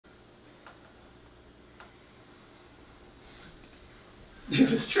You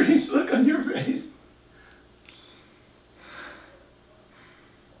have a strange look on your face.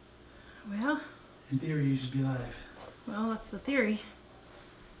 Well, in theory, you should be live. Well, that's the theory.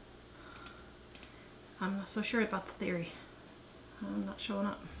 I'm not so sure about the theory. I'm not showing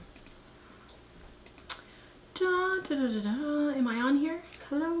up. Da, da, da, da, da. Am I on here?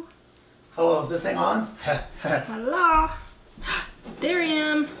 Hello? Hello, is this thing on? Hello? There I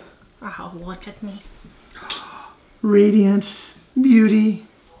am. Oh, look at me. Radiance, beauty.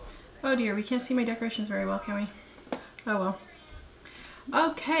 Oh dear, we can't see my decorations very well, can we? Oh well.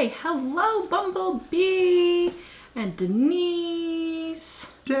 Okay, hello Bumblebee and Denise.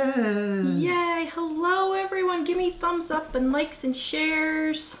 Des. Yay, hello everyone. Give me thumbs up and likes and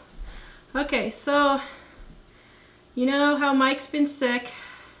shares. Okay, so you know how Mike's been sick.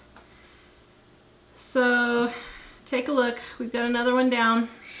 So take a look. We've got another one down.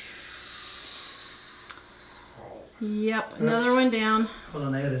 Yep, another one down. Hold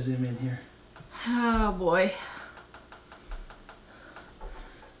on, I gotta zoom in here. Oh boy.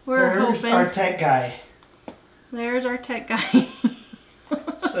 We're There's hoping. our tech guy. There's our tech guy.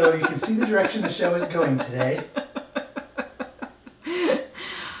 So you can see the direction the show is going today. Can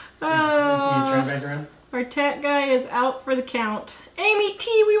you turn back around? Our tech guy is out for the count. Amy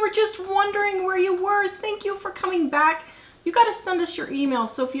T, we were just wondering where you were. Thank you for coming back. You got to send us your email,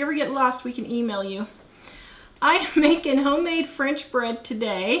 so if you ever get lost, we can email you. I am making homemade French bread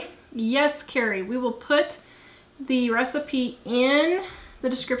today. Yes, Carrie, we will put the recipe in the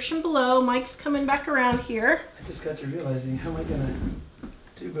description below. Mike's coming back around here. I just got to realizing, how am I gonna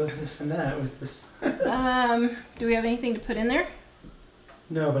do both this and that with this? Do we have anything to put in there?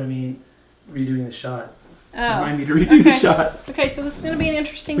 No, but I mean, redoing the shot. Oh. Remind me to redo the shot. Okay, so this is going to be an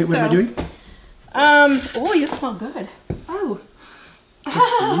interesting Wait, what am I doing? Oh, you smell good. Oh.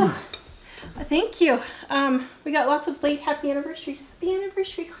 Ah, thank you. We got lots of late happy anniversaries. Happy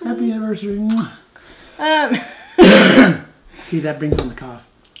anniversary, honey. Happy anniversary. See, that brings on the cough.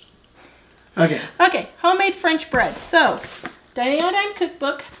 Okay. Okay, homemade French bread. So, Dining on a Dime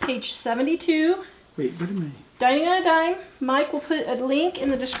cookbook, page 72. Wait, what am I? Dining on a Dime. Mike will put a link in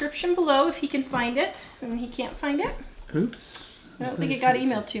the description below if he can find it. And he can't find it. Oops. I don't think it got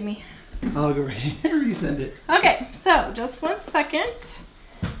emailed to me. I'll go resend it. Okay, so just 1 second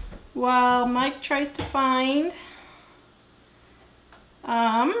while Mike tries to find.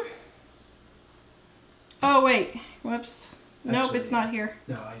 Oh wait, whoops. Nope, Actually, it's not here.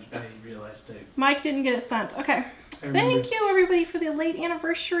 No, I realized it. Mike didn't get it sent. Okay. Thank you everybody for the late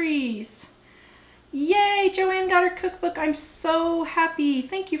anniversaries. Yay, Joanne got her cookbook. I'm so happy.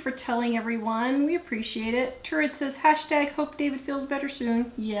 Thank you for telling everyone. We appreciate it. Turret says, hashtag hope David feels better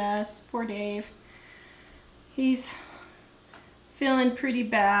soon. Yes, poor Dave. He's feeling pretty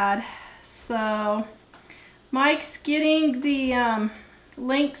bad. So Mike's getting the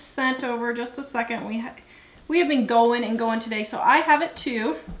links sent over. Just a second. We have been going and going today, so I have it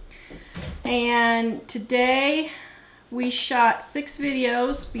too. And today we shot 6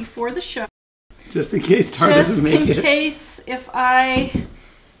 videos before the show. Just in case Tar doesn't make it. Just in case if I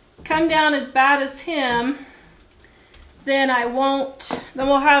come down as bad as him, then I won't. Then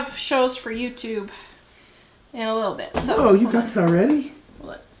we'll have shows for YouTube in a little bit. So, oh, you got it already?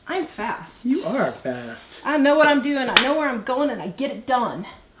 Well, I'm fast. You are fast. I know what I'm doing. I know where I'm going, and I get it done.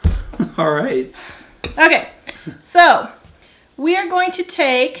 All right. Okay, so we are going to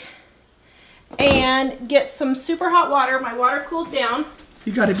take and get some super hot water. My water cooled down.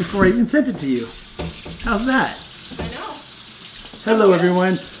 You got it before I even sent it to you. How's that? I know. Hello,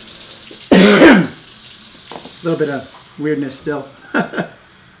 everyone. A little bit of weirdness still.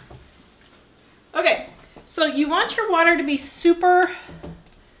 Okay, so you want your water to be super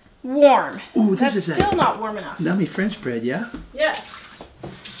warm. Ooh, this That's is still not warm enough. Yummy French bread, yeah? Yes.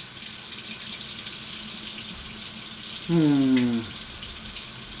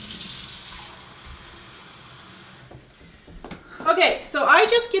 Okay, so I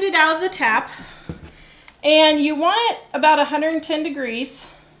just get it out of the tap, and you want it about 110 degrees.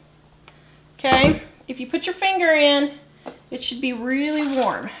 Okay, if you put your finger in, it should be really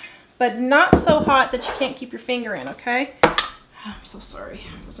warm, but not so hot that you can't keep your finger in, okay? I'm so sorry,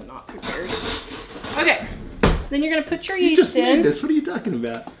 I was not prepared. Okay, then you're gonna put your yeast in. You just made this, what are you talking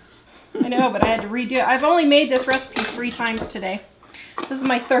about? I know, but I had to redo it. I've only made this recipe 3 times today. This is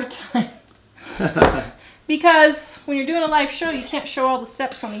my 3rd time. Because when you're doing a live show, you can't show all the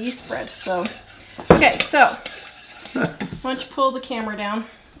steps on the yeast spread. So, okay, so why don't you pull the camera down?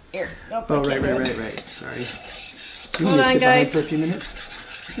 Here. Nope, oh, right. Sorry. You Hold on, guys. For a few minutes?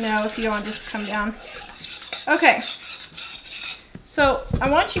 No, if you don't, just come down. Okay. So I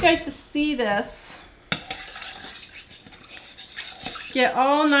want you guys to see this. get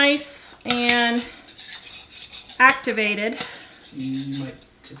all nice and activated. You might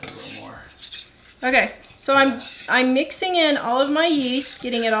tip it a little more. Okay, so I'm mixing in all of my yeast,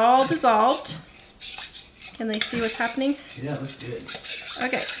 getting it all dissolved. Can they see what's happening? Yeah, looks good.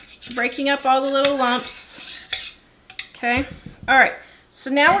 Okay, breaking up all the little lumps. Okay, all right. So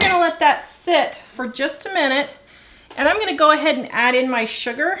now we're gonna let that sit for just a minute, and I'm gonna go ahead and add in my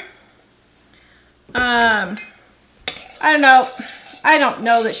sugar. I don't know. I don't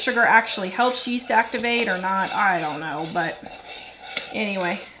know that sugar actually helps yeast activate or not. I don't know, but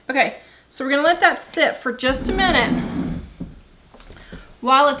anyway. Okay, so we're gonna let that sit for just a minute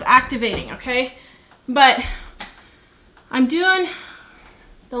while it's activating, okay? But I'm doing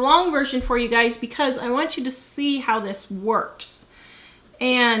the long version for you guys because I want you to see how this works.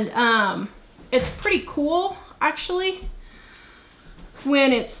 And it's pretty cool, actually,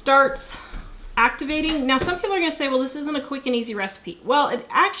 when it starts activating. Now, some people are going to say, well, this isn't a quick and easy recipe. Well, it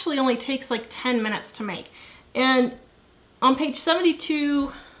actually only takes like 10 minutes to make. And on page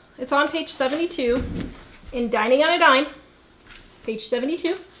 72, it's on page 72 in Dining on a Dime, page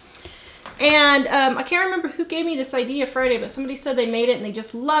 72. And I can't remember who gave me this idea Friday, but somebody said they made it and they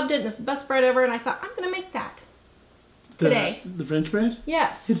just loved it and it's the best bread ever. And I thought, I'm going to make that today. The French bread?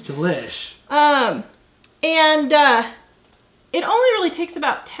 Yes. It's delish. It only really takes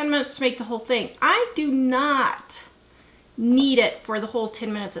about 10 minutes to make the whole thing. I do not need it for the whole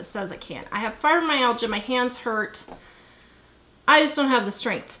 10 minutes it says it can. I have fibromyalgia, my hands hurt. I just don't have the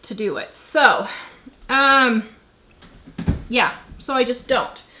strength to do it. So, yeah, so I just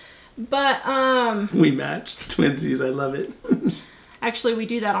don't. But, we match. Twinsies, I love it. Actually, we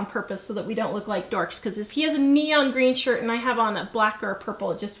do that on purpose so that we don't look like dorks. Because if he has a neon green shirt and I have on a black or a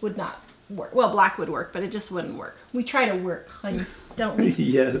purple, it just would not work. Well, black would work, but it just wouldn't work. We try to work, honey, don't we?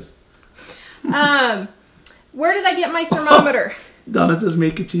 Yes. Where did I get my thermometer? Donna says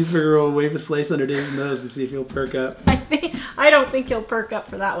make a cheeseburger roll, wave a slice under Dave's nose to see if he'll perk up. I don't think he'll perk up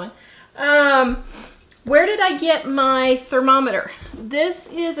for that one. Where did I get my thermometer? This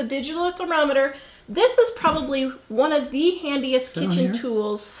is a digital thermometer. This is probably one of the handiest kitchen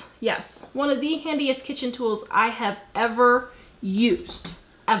tools. Yes, one of the handiest kitchen tools I have ever used,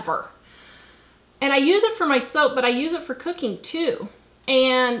 ever. And I use it for my soap, but I use it for cooking too.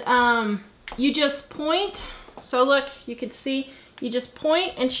 And you just point. So look, you can see, you just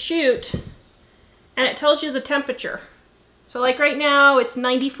point and shoot, and it tells you the temperature. So like right now, it's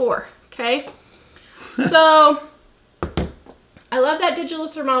 94, okay? So I love that digital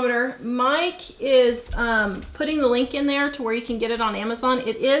thermometer. Mike is putting the link in there to where you can get it on Amazon.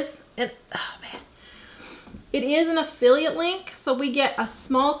 It is an affiliate link, so we get a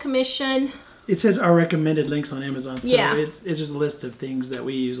small commission. It says our recommended links on Amazon, so yeah. it's just a list of things that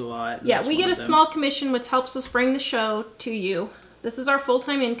we use a lot. Yeah, we get a small commission, which helps us bring the show to you. This is our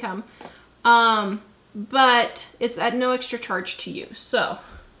full-time income, but it's at no extra charge to you. So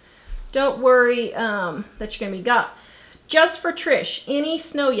don't worry that you're going to be got. Just for Trish, any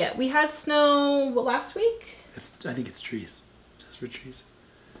snow yet? We had snow last week? I think it's trees. Just for trees.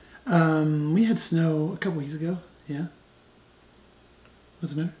 We had snow a couple weeks ago. Yeah.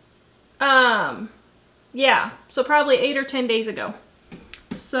 What's the matter? Yeah, so probably 8 or 10 days ago.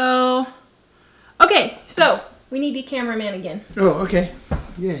 So, okay, so we need the cameraman again. Oh, okay.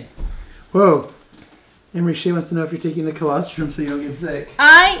 Yay. Whoa. Emery Shea wants to know if you're taking the colostrum so you don't get sick.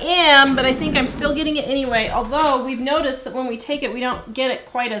 I am, but I think I'm still getting it anyway. Although we've noticed that when we take it, we don't get it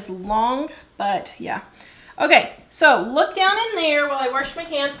quite as long, but yeah. Okay, so look down in there while I wash my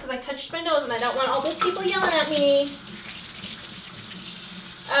hands because I touched my nose and I don't want all those people yelling at me.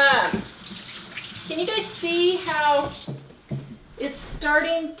 Can you guys see how it's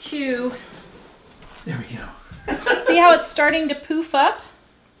starting to... There we go. See how it's starting to poof up?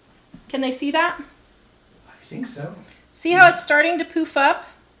 Can they see that? I think so. See how it's starting to poof up?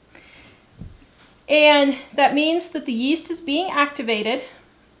 And that means that the yeast is being activated,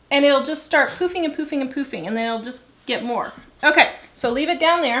 and it'll just start poofing and poofing and poofing, and then it'll just get more. Okay, so leave it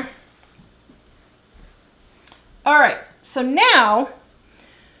down there. All right, so now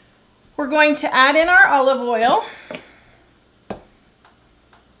we're going to add in our olive oil.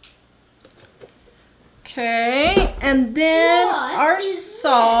 Okay, and then our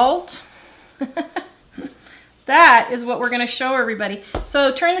salt. That is what we're going to show everybody.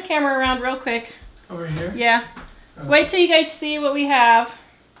 So turn the camera around real quick. Over here? Yeah. Okay. Wait till you guys see what we have.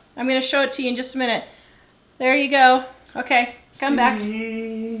 I'm going to show it to you in just a minute. There you go. Okay, come back.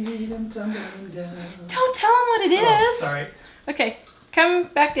 Don't tell them what it is. Oh, sorry. Okay, come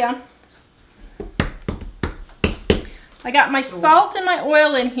back down. I got my salt and my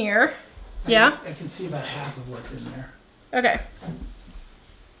oil in here. Yeah? I can see about half of what's in there. Okay.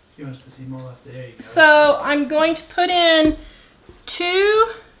 You want us to see more left? There you go. So I'm going to put in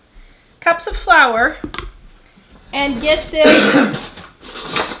 2 cups of flour and get this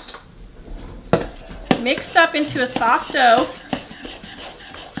mixed up into a soft dough.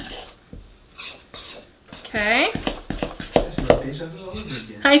 Okay. This is like deja vu all over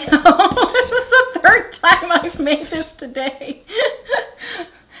again. I know. This is the 3rd time I've made this today.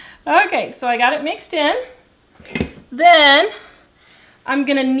 Okay, so I got it mixed in. Then I'm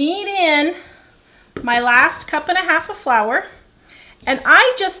gonna knead in my last 1.5 cups of flour, and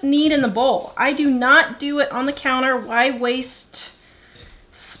I just knead in the bowl. I do not do it on the counter. Why waste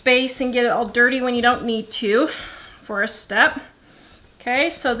space and get it all dirty when you don't need to for a step? Okay,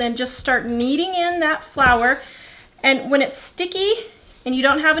 so then just start kneading in that flour, and when it's sticky and you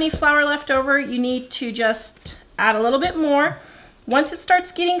don't have any flour left over, you need to just add a little bit more. Once it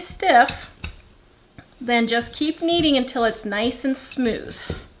starts getting stiff, then just keep kneading until it's nice and smooth.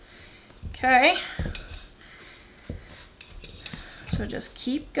 Okay. So just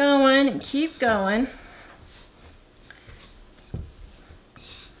keep going and keep going.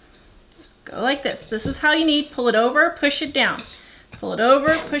 Just go like this. This is how you knead. Pull it over, push it down. Pull it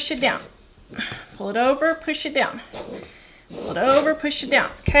over, push it down. Pull it over, push it down. Pull it over, push it down.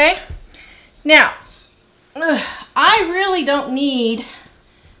 Okay. Now, I really don't need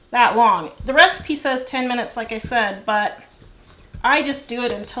that long. The recipe says 10 minutes, like I said, but I just do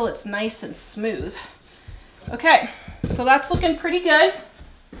it until it's nice and smooth. Okay, so that's looking pretty good.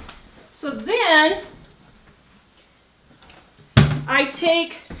 So then I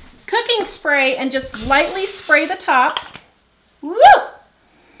take cooking spray and just lightly spray the top. Woo!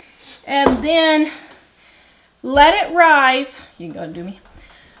 And then let it rise. You can go and do me.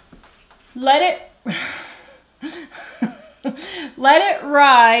 Let it let it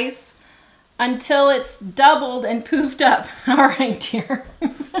rise until it's doubled and poofed up. All right, dear.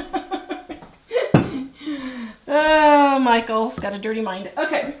 Oh, Michael's got a dirty mind.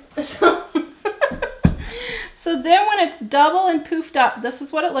 Okay, so so then when it's double and poofed up, this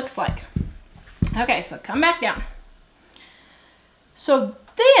is what it looks like. Okay, so come back down. So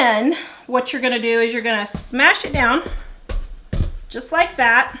then what you're gonna do is you're gonna smash it down just like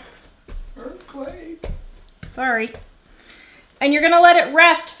that. Earthquake. Sorry. And you're gonna let it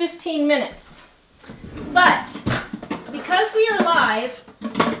rest 15 minutes. But because we are live,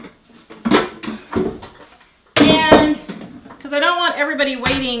 and because I don't want everybody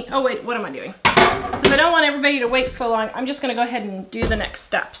waiting, oh wait, what am I doing? Because I don't want everybody to wait so long, I'm just gonna go ahead and do the next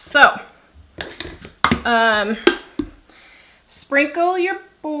step. So, sprinkle your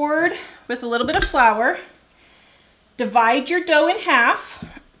board with a little bit of flour, divide your dough in half,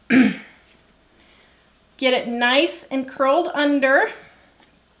 get it nice and curled under,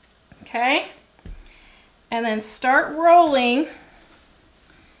 okay? And then start rolling.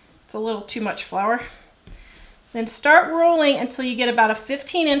 It's a little too much flour. Then start rolling until you get about a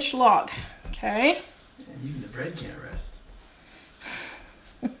 15-inch log, okay? And even the bread can't rest.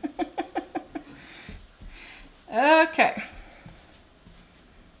 Okay.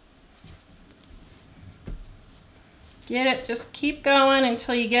 Get it, just keep going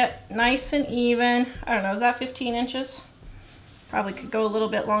until you get nice and even. I don't know, is that 15 inches? Probably could go a little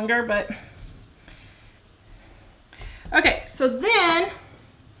bit longer, but. Okay, so then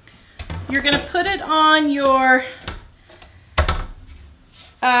you're gonna put it on your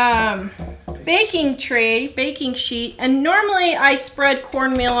baking tray, baking sheet, and normally I spread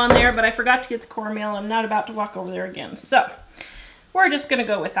cornmeal on there, but I forgot to get the cornmeal. I'm not about to walk over there again. So we're just gonna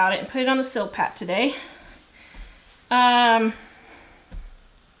go without it and put it on the Silpat today.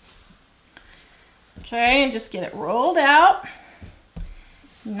 Okay, and just get it rolled out.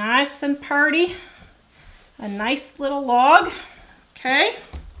 Nice and party. A nice little log. Okay.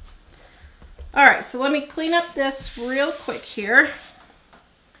 All right, so let me clean up this real quick here.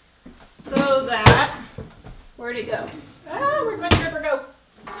 So that, where'd it go? Ah, where'd my scraper go?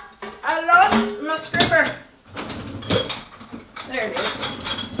 I lost my scraper. There it is.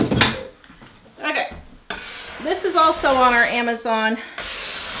 Okay. This is also on our Amazon.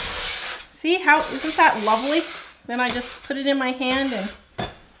 See how, isn't that lovely? Then I just put it in my hand and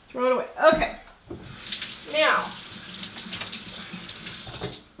throw it away. Okay. Now,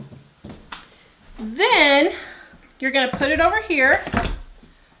 then you're gonna put it over here,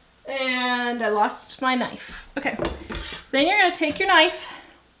 and I lost my knife. Okay, then you're gonna take your knife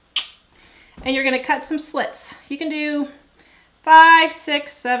and you're gonna cut some slits. You can do 5,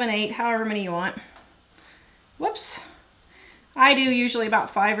 6, 7, 8, however many you want. Whoops. I do usually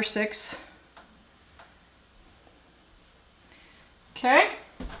about 5 or 6. Okay.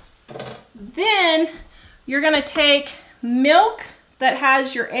 Then you're gonna take milk that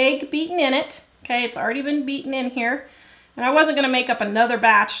has your egg beaten in it. Okay, it's already been beaten in here. And I wasn't going to make up another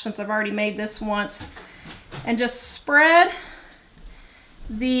batch since I've already made this once. And just spread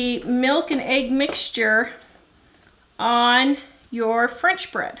the milk and egg mixture on your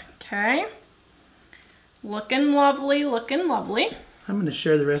French bread. Okay, looking lovely, looking lovely. I'm going to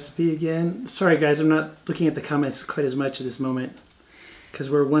share the recipe again. Sorry guys, I'm not looking at the comments quite as much at this moment because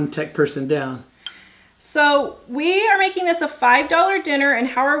we're one tech person down. So we are making this a $5 dinner, and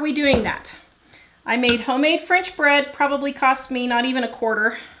how are we doing that? I made homemade French bread, probably cost me not even a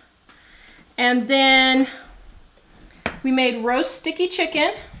quarter. And then we made roast sticky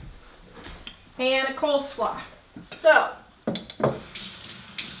chicken and a coleslaw. So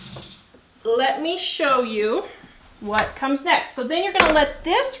let me show you what comes next. So then you're going to let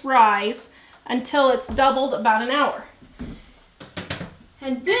this rise until it's doubled about an hour.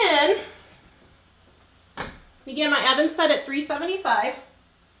 And then again, my oven set at 375.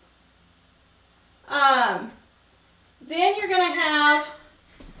 Then you're going to have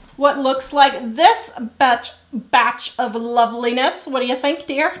what looks like this batch of loveliness. What do you think,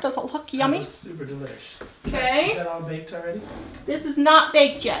 dear? Does it look yummy? It's super delicious. Okay. Is that all baked already? This is not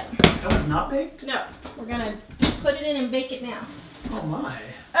baked yet. Oh, it's not baked? No. We're going to put it in and bake it now. Oh my.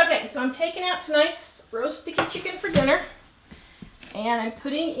 Okay, so I'm taking out tonight's roast sticky chicken for dinner. And I'm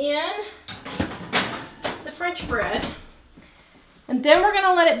putting in the French bread. And then we're going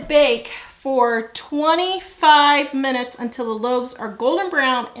to let it bake for 25 minutes until the loaves are golden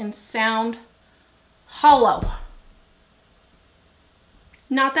brown and sound hollow.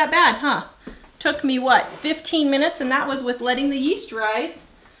 Not that bad, huh? Took me, what, 15 minutes, and that was with letting the yeast rise.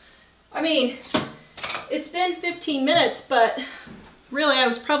 I mean, it's been 15 minutes, but really I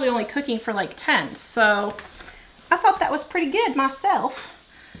was probably only cooking for like 10, so I thought that was pretty good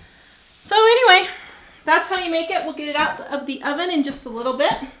myself. So anyway, that's how you make it. We'll get it out of the oven in just a little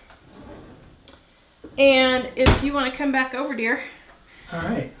bit. And if you want to come back over, dear. All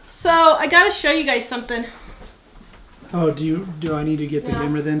right. So I got to show you guys something. Oh, do I need to get the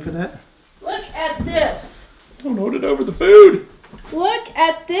camera then for that? Look at this. Don't hold it over the food. Look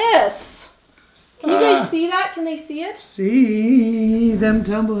at this. Can you guys see that? Can they see it? See them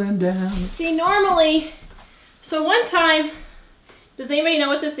tumbling down. See, normally, so one time, does anybody know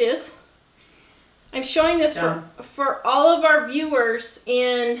what this is? I'm showing this for all of our viewers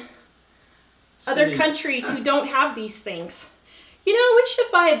in other countries who don't have these things. You know, we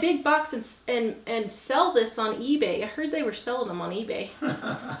should buy a big box and sell this on eBay. I heard they were selling them on eBay.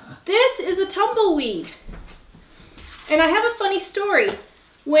 This is a tumbleweed. And I have a funny story.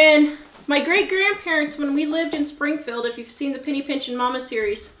 When my great-grandparents, when we lived in Springfield, if you've seen the Penny Pinch and Mama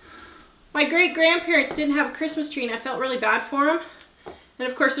series, my great-grandparents didn't have a Christmas tree, and I felt really bad for them. And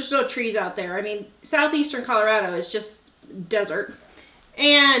of course, there's no trees out there. I mean, southeastern Colorado is just desert.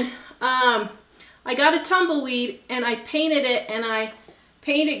 And I got a tumbleweed, and I painted it, and I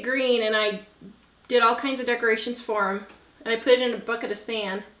painted it green, and I did all kinds of decorations for them. And I put it in a bucket of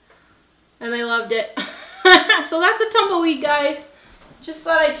sand, and they loved it. So that's a tumbleweed, guys. Just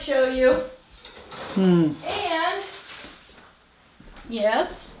thought I'd show you. And,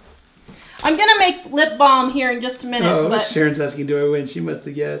 yes, I'm going to make lip balm here in just a minute. Oh, but Sharon's asking, do I win? She must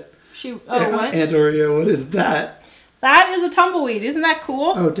have guessed. What? Aunt Oreo, what is that? That is a tumbleweed. Isn't that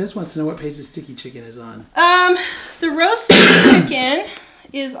cool? Oh, Des wants to know what page the sticky chicken is on. The roast sticky chicken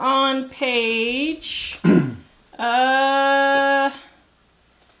is on page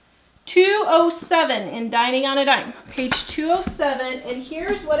 207 in Dining on a Dime. Page 207, and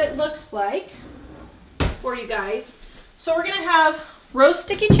here's what it looks like for you guys. So we're gonna have roast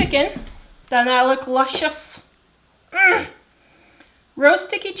sticky chicken. Doesn't that look luscious? Roast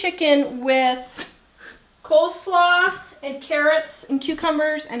sticky chicken with coleslaw and carrots and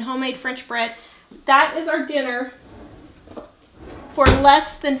cucumbers and homemade French bread. That is our dinner for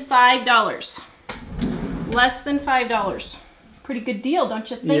less than $5. Less than $5. Pretty good deal,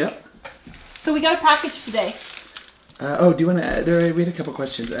 don't you think? Yep. So we got a package today. Oh, do you want to add? We had a couple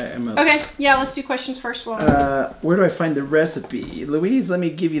questions. Okay, yeah, let's do questions first. Where do I find the recipe? Louise, let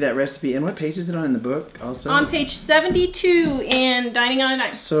me give you that recipe. And what page is it on in the book also? On page 72 in Dining on a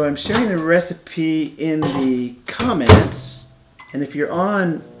Dime. So I'm sharing the recipe in the comments. And if you're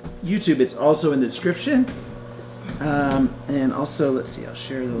on YouTube, it's also in the description. And also, let's see, I'll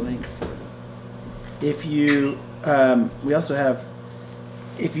share the link for it. If you, we also have,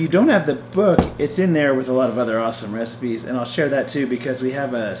 if you don't have the book, it's in there with a lot of other awesome recipes, and I'll share that too because we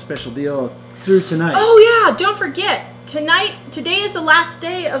have a special deal through tonight. Oh yeah, don't forget, today is the last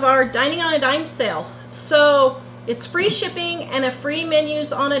day of our Dining on a Dime sale. So it's free shipping and a free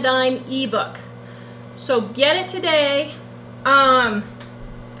Menus on a Dime ebook. So get it today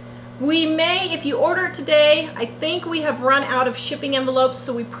We may, if you order it today, I think we have run out of shipping envelopes,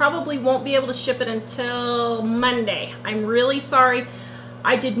 so we probably won't be able to ship it until Monday. I'm really sorry.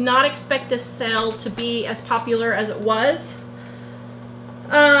 I did not expect this sale to be as popular as it was.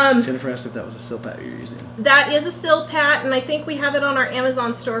 Jennifer asked if that was a Silpat you're using. That is a Silpat, and I think we have it on our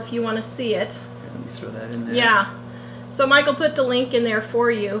Amazon store if you want to see it. Here, let me throw that in there. Yeah. So Michael put the link in there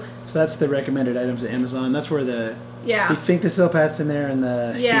for you. So that's the recommended items at Amazon. That's where the... Yeah. We think the Silpat's in there and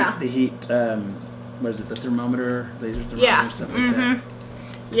the heat, what is it, the thermometer, laser thermometer, stuff like that.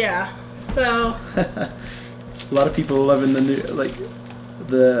 Yeah. So... A lot of people loving the new, like,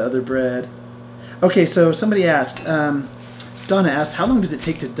 the other bread. Okay, so somebody asked, Donna asked, how long does it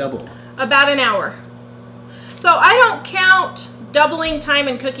take to double? About an hour. So I don't count doubling time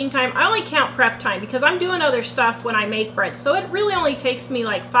and cooking time. I only count prep time because I'm doing other stuff when I make bread. So it really only takes me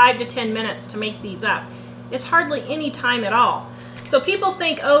like 5 to 10 minutes to make these up. It's hardly any time at all. So people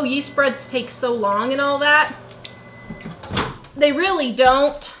think, oh, yeast breads take so long and all that. They really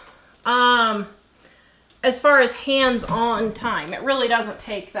don't. As far as hands-on time, it really doesn't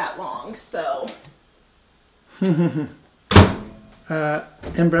take that long, so. M.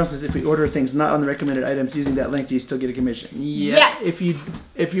 Brown says, if we order things not on the recommended items using that link, do you still get a commission? Yeah, yes.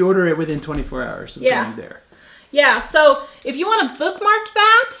 If you order it within 24 hours of going there. Yeah, so if you want to bookmark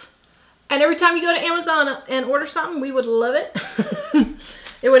that, and every time you go to Amazon and order something, we would love it.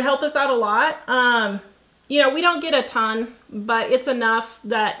 It would help us out a lot. You know, we don't get a ton, but it's enough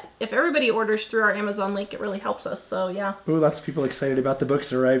that if everybody orders through our Amazon link, it really helps us, so yeah. Ooh, lots of people excited about the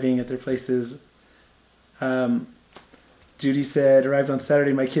books arriving at their places. Judy said, arrived on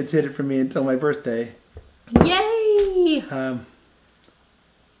Saturday, my kids hid it from me until my birthday. Yay!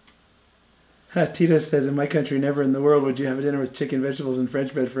 Tito says, in my country, never in the world would you have a dinner with chicken, vegetables, and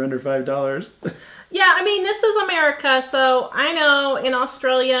French bread for under $5. Yeah, I mean, this is America, so I know in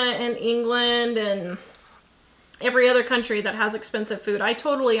Australia and England and every other country that has expensive food, I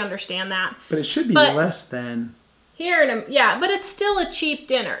totally understand that. But it should be less than... Here, yeah, but it's still a cheap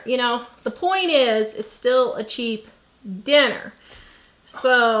dinner, you know? The point is, it's still a cheap dinner.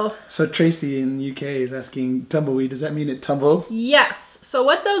 So Tracy in the UK is asking, tumbleweed, does that mean it tumbles? Yes. So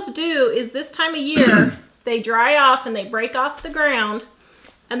what those do is this time of year, they dry off and they break off the ground.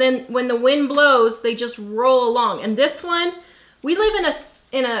 And then when the wind blows, they just roll along. And this one, we live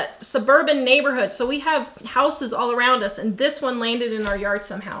in a suburban neighborhood, so we have houses all around us. And this one landed in our yard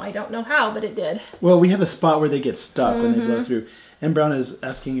somehow. I don't know how, but it did. Well, we have a spot where they get stuck when they blow through. And Brown is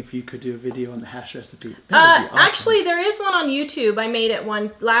asking if you could do a video on the hash recipe. That would be awesome. Actually, there is one on YouTube. I made it one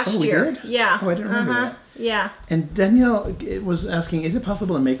last year. Did? Yeah. Oh, I didn't remember that. Yeah. And Danielle was asking, is it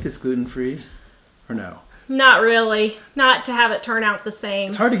possible to make this gluten-free or no? Not really. Not to have it turn out the same.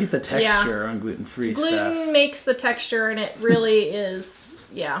 It's hard to get the texture on gluten-free stuff. Gluten makes the texture, and it really is,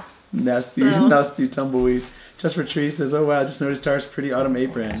 yeah. Nasty tumbleweed. Just for Tree says, oh wow, just noticed ours pretty autumn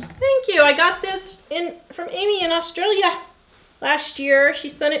apron. Thank you. I got this from Amy in Australia last year. She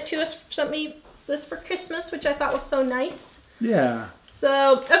sent it to us, sent me this for Christmas, which I thought was so nice. Yeah.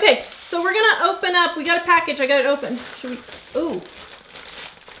 So, okay, so we're gonna open up. We got a package. I got it open. Should we? Ooh.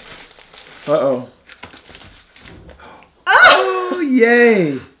 Uh-oh. Oh,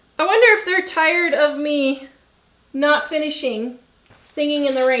 yay. I wonder if they're tired of me not finishing Singing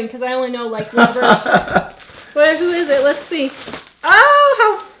in the Rain, because I only know like one verse. Who is it? Let's see. Oh,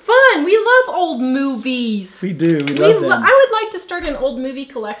 how fun. We love old movies. We do. We love them. I would like to start an old movie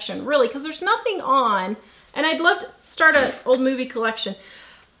collection, really, because there's nothing on, and I'd love to start an old movie collection.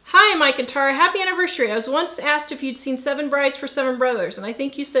 Hi, Mike and Tara. Happy anniversary. I was once asked if you'd seen Seven Brides for Seven Brothers, and I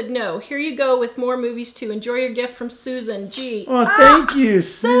think you said no. Here you go with more movies, too. Enjoy your gift from Susan G. Oh, thank you,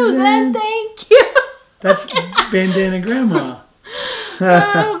 Susan, thank you. That's Bandana Grandma.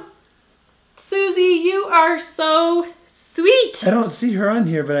 Oh, Susie, you are so sweet. I don't see her on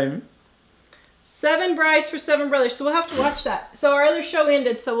here, but I'm... Seven Brides for Seven Brothers. So we'll have to watch that. So our other show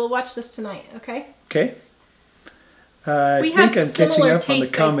ended, so we'll watch this tonight, okay? Okay. I think I'm catching up on the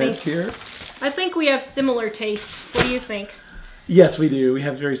comments here. I think we have similar taste. What do you think? Yes, we do. We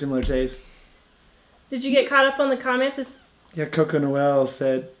have very similar taste. Did you get caught up on the comments? Yeah, Coco Noel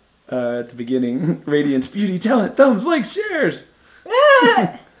said at the beginning, Radiance, beauty, talent, thumbs, likes, shares.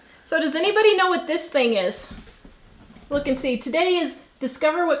 So does anybody know what this thing is? Look and see. Today is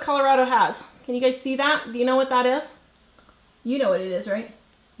Discover What Colorado Has. Can you guys see that? Do you know what that is? You know what it is, right?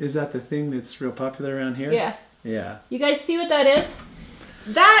 Is that the thing that's real popular around here? Yeah. Yeah. You guys see what that is?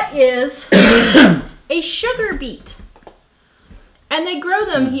 That is a sugar beet. And they grow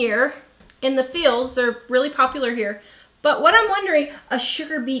them here in the fields. They're really popular here. But what I'm wondering, a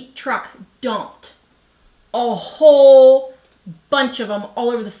sugar beet truck dumped a whole bunch of them all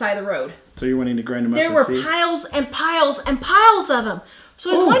over the side of the road. So you're wanting to grind them up? There were piles and piles and piles of them. So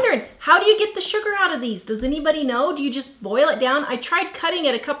I was wondering, how do you get the sugar out of these? Does anybody know? Do you just boil it down? I tried cutting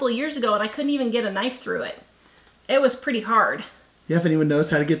it a couple of years ago and I couldn't even get a knife through it. It was pretty hard. Yeah, if anyone knows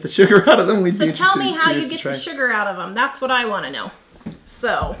how to get the sugar out of them, we'd be interested. So tell me how you get the sugar out of them. That's what I want to know.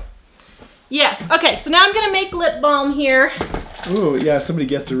 So, yes. Okay, so now I'm going to make lip balm here. Oh, yeah, somebody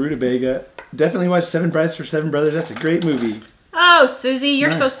guessed a rutabaga. Definitely watch Seven Brides for Seven Brothers. That's a great movie. Oh, Susie,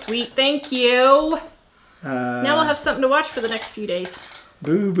 you're so sweet. Thank you. Now we'll have something to watch for the next few days.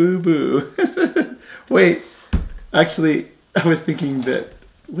 Boo, boo, boo. Wait, actually, I was thinking that,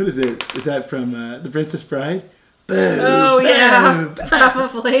 what is it? Is that from The Princess Bride? Boo, oh, boo, yeah, boo.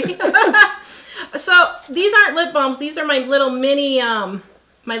 probably. So these aren't lip balms. These are my little mini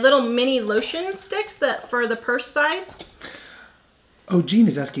lotion sticks that for the purse size. Oh, Jean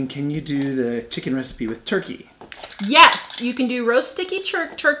is asking, can you do the chicken recipe with turkey? Yes, you can do roast sticky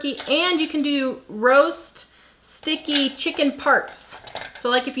turkey and you can do roast sticky chicken parts. So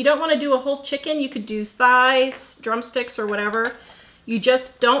like if you don't want to do a whole chicken, you could do thighs, drumsticks, or whatever. You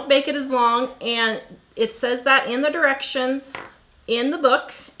just don't bake it as long, and it says that in the directions in the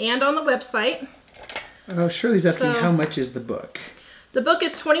book and on the website. Oh, Shirley's asking, how much is the book? The book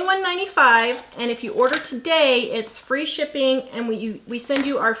is $21.95, and if you order today, it's free shipping, and we send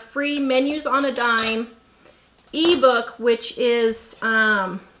you our free Menus on a Dime ebook, which is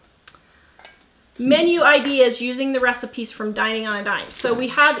menu ideas using the recipes from Dining on a Dime. So we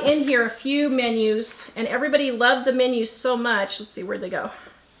have in here a few menus, and everybody loved the menus so much. Let's see, where'd they go?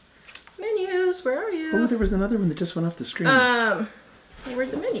 Menus, where are you? Oh, there was another one that just went off the screen.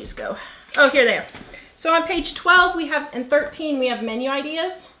 Where'd the menus go? Oh, here they are. So on page 12 and 13, we have menu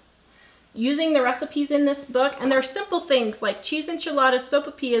ideas using the recipes in this book, and they're simple things like cheese enchiladas,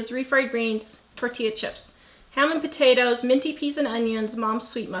 sopapillas, refried beans, tortilla chips, ham and potatoes, minty peas and onions, mom's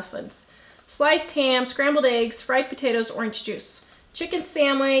sweet muffins, sliced ham, scrambled eggs, fried potatoes, orange juice, chicken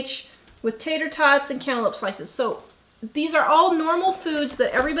sandwich with tater tots and cantaloupe slices. So these are all normal foods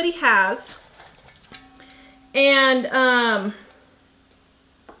that everybody has, and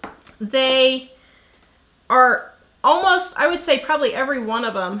they are almost, I would say probably every one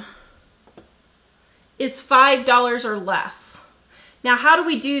of them is $5 or less. Now, how do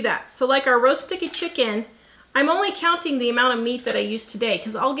we do that? So like our roast sticky chicken, I'm only counting the amount of meat that I use today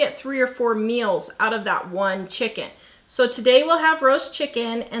because I'll get 3 or 4 meals out of that one chicken. So today we'll have roast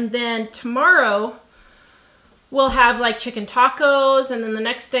chicken, and then tomorrow we'll have like chicken tacos, and then the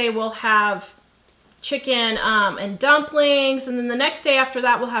next day we'll have chicken and dumplings, and then the next day after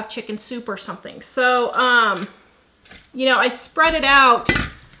that we'll have chicken soup or something. So, you know, I spread it out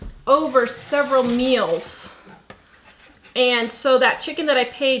over several meals. And so that chicken that I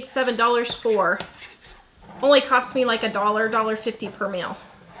paid $7 for only cost me like $1.50 per meal.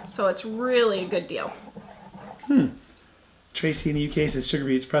 So it's really a good deal. Tracy in the UK says sugar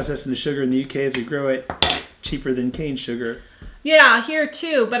beets processed into sugar in the UK as we grow it, cheaper than cane sugar. Yeah, here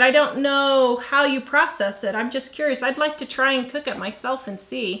too, but I don't know how you process it. I'm just curious. I'd like to try and cook it myself and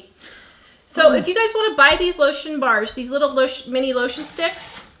see. So if you guys want to buy these lotion bars, these little mini lotion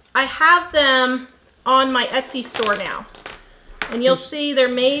sticks, I have them on my Etsy store now. And you'll see they're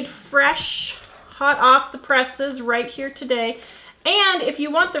made fresh, hot off the presses right here today. And if you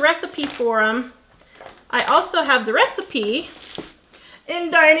want the recipe for them, I also have the recipe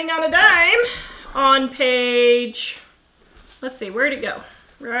in Dining on a Dime on page, let's see, where'd it go?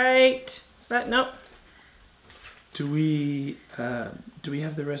 Right, is that, nope. Do we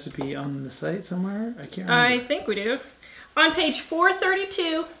have the recipe on the site somewhere? I can't remember. I think we do. On page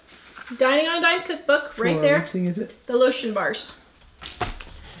 432, Dining on a Dime cookbook, right there. Which thing is it? The lotion bars.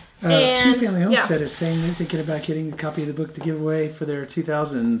 Two Family Homestead is saying they're thinking about getting a copy of the book to give away for their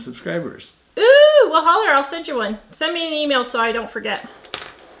 2,000 subscribers. Ooh, well holler, I'll send you one. Send me an email so I don't forget.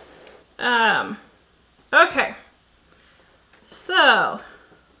 Okay. So.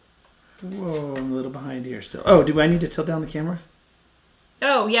 Whoa, I'm a little behind here still. Oh, do I need to tilt down the camera?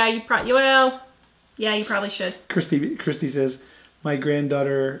 Oh, yeah, you probably should. Christy says, my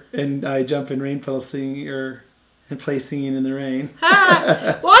granddaughter and I jump in rain puddles singing and play Singing in the Rain.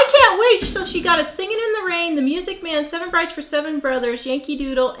 Ah, well, I can't wait. So she got a Singing in the Rain, The Music Man, Seven Brides for Seven Brothers, Yankee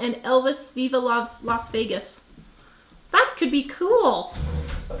Doodle, and Elvis Viva Las Vegas. That could be cool.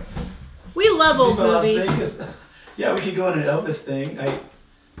 We love old movies. Las Vegas. Yeah, we could go on an Elvis thing.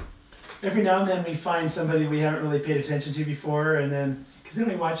 Every now and then we find somebody we haven't really paid attention to before, and then because then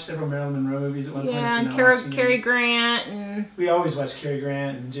we watch several Marilyn Monroe movies at one point. Yeah, and Cary Grant, and we always watch Cary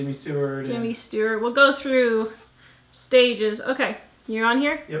Grant and Jimmy Stewart. We'll go through stages. Okay, you're on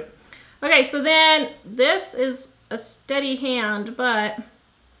here? Yep. Okay, so then this is a steady hand, but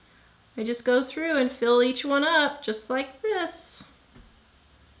I just go through and fill each one up just like this.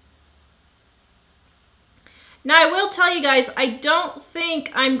 Now I will tell you guys, I don't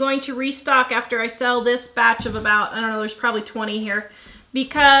think I'm going to restock after I sell this batch of about, I don't know, there's probably 20 here.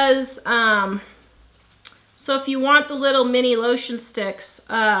 Because, so if you want the little mini lotion sticks,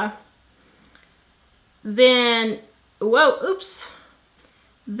 then, whoa, oops,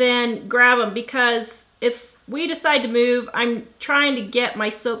 then grab them. Because if we decide to move, I'm trying to get my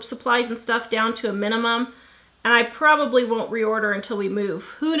soap supplies and stuff down to a minimum, and I probably won't reorder until we move.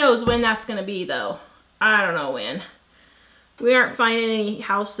 Who knows when that's going to be, though. I don't know when. We aren't finding any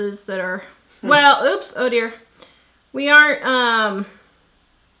houses that are, well, oops, oh dear. We aren't,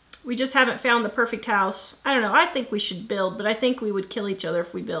 we just haven't found the perfect house. I don't know, I think we should build, but I think we would kill each other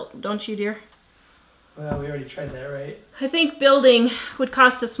if we built. Don't you, dear? Well, we already tried that, right? I think building would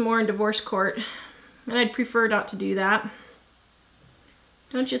cost us more in divorce court. And I'd prefer not to do that.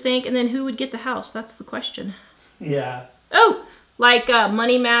 Don't you think? And then who would get the house? That's the question. Yeah. Oh, like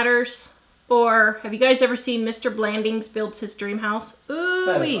Money Matters. Or have you guys ever seen Mr. Blandings Builds His Dream House? Ooh,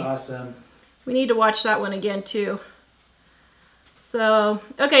 that is awesome. We need to watch that one again too. So,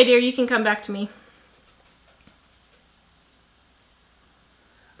 okay, dear, you can come back to me.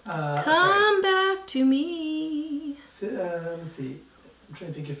 Come back to me. Let's see. I'm trying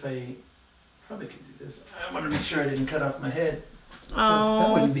to think if I probably could do this. I want to make sure I didn't cut off my head. Oh.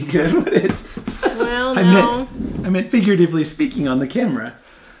 That wouldn't be good, would it? Well, no. I meant figuratively speaking on the camera.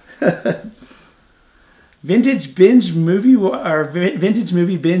 Vintage binge movie or vintage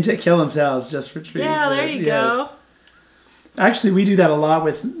movie binge at Killam's house just for trees. Yeah, there you go. Actually, we do that a lot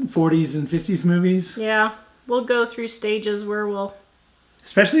with 40s and 50s movies. Yeah, we'll go through stages where we'll...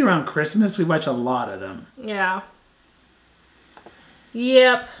 Especially around Christmas, we watch a lot of them. Yeah.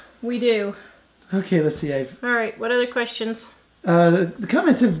 Yep, we do. Okay, let's see. All right, what other questions? The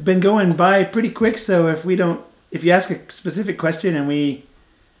comments have been going by pretty quick, so if you ask a specific question and we...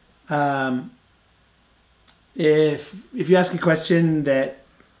 if you ask a question that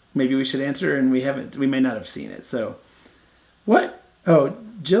maybe we should answer and we may not have seen it. So, what? Oh,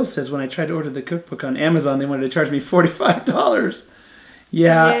 Jill says when I tried to order the cookbook on Amazon, they wanted to charge me $45.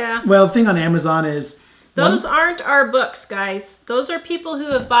 Yeah. Well, the thing on Amazon is those aren't our books, guys. Those are people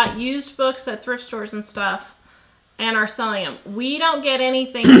who have bought used books at thrift stores and stuff and are selling them. We don't get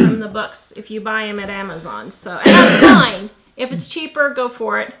anything from the books if you buy them at Amazon. So, and that's fine. If it's cheaper, go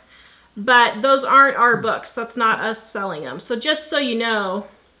for it. But those aren't our books. That's not us selling them. So just so you know.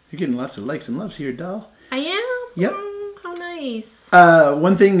 You're getting lots of likes and loves here, doll. I am? Yep. How nice.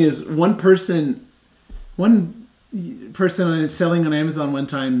 One thing is one person selling on Amazon one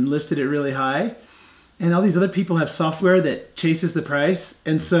time listed it really high. And all these other people have software that chases the price.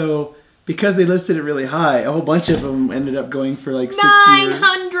 And so because they listed it really high, a whole bunch of them ended up going for like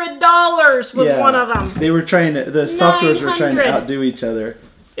 $900 was one of them. They were trying to, the softwares were trying to outdo each other.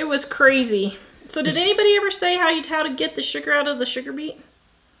 It was crazy. So did anybody ever say how to get the sugar out of the sugar beet?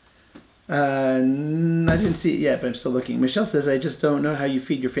 I didn't see it yet, but I'm still looking. Michelle says, I just don't know how you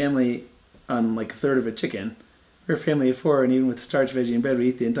feed your family on like a third of a chicken. We're a family of 4, and even with starch, veggie, and bread, we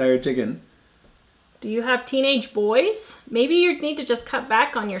eat the entire chicken. Do you have teenage boys? Maybe you need to just cut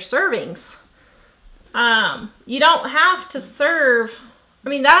back on your servings. You don't have to serve... I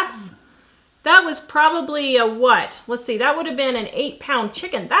mean, that was probably a what? Let's see, that would have been an 8-pound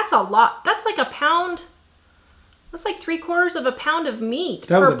chicken. That's a lot. That's like a pound. That's like 3/4 of a pound of meat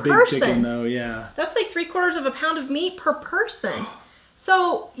per person. That was a big chicken though, yeah. That's like 3/4 of a pound of meat per person.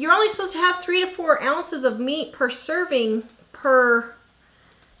 So you're only supposed to have 3 to 4 ounces of meat per serving per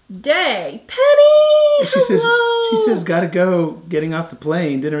day. Penny! She says, gotta go, getting off the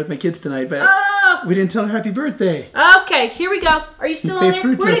plane, dinner with my kids tonight, but we didn't tell her happy birthday. Okay, here we go. Are you still on there?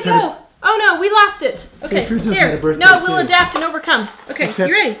 Where'd it go? Oh no, we lost it. Okay, here. No, we'll adapt and overcome. Okay,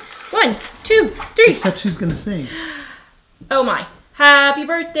 you ready? 1, 2, 3. Except who's gonna sing? Oh my. Happy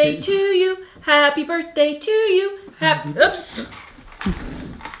birthday to you. Happy birthday to you. Oops.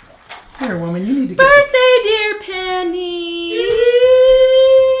 Here, woman, you need to birthday, dear Penny.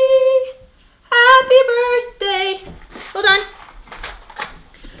 Happy birthday. Hold on.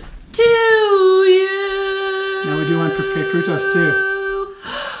 To you. Now we do one for Faye Frutos too.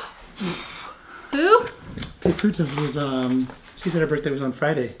 Who? Faye Frutos was, she said her birthday was on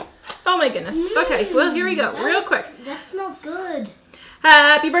Friday. Oh my goodness. Okay, well here we go, real quick. That smells good.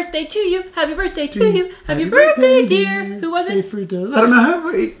 Happy birthday to you. Happy birthday to you. Happy birthday, dear. Who was it? Faye Frutos. I don't know how.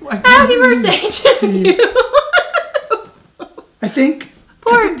 Happy birthday to you. I think.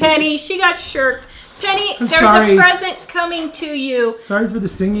 Poor Penny. She got shirked. Penny, there's a present coming to you. Sorry for the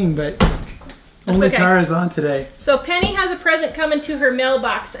singing, but Only okay. Tara's on today. So Penny has a present coming to her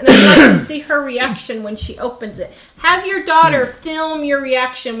mailbox, and I'd like to see her reaction when she opens it. Have your daughter film your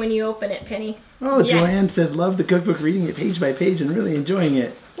reaction when you open it, Penny. Oh, yes. Joanne says, love the cookbook, reading it page by page and really enjoying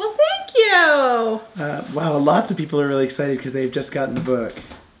it. Well, thank you. Wow, lots of people are really excited because they've just gotten the book.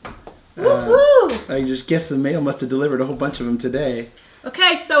 Woohoo! I just guess the mail must have delivered a whole bunch of them today.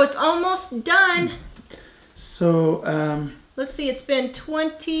 Okay, so it's almost done. So, let's see, it's been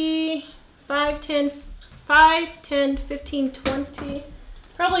 20, 10, 15, 20.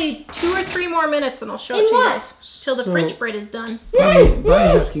 Probably 2 or 3 more minutes and I'll show it to you guys. Till the French bread is done. Bonnie's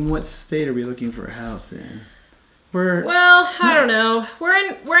asking, what state are we looking for a house in? Well, I don't know.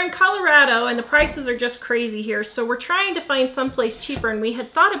 We're in Colorado and the prices are just crazy here. So we're trying to find someplace cheaper, and we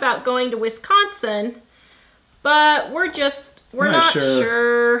had thought about going to Wisconsin, but we're not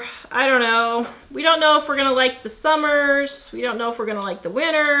sure. I don't know. We don't know if we're gonna like the summers. We don't know if we're gonna like the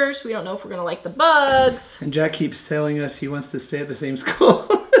winters. We don't know if we're gonna like the bugs. And Jack keeps telling us he wants to stay at the same school.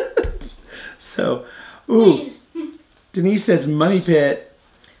 So, ooh, Denise says Money Pit.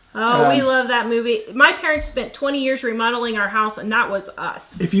 Oh, we love that movie. My parents spent 20 years remodeling our house, and that was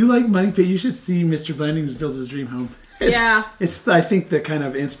us. If you like Money Pit, you should see Mr. Blandings Build His Dream Home. It's I think the kind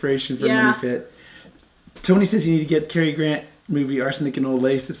of inspiration for Money Pit. Tony says you need to get Cary Grant movie Arsenic and Old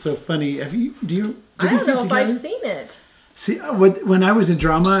Lace. It's so funny. Did you I don't know if I've seen it. See, when I was in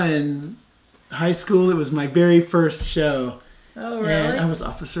drama in high school, it was my very first show. Oh, really? And I was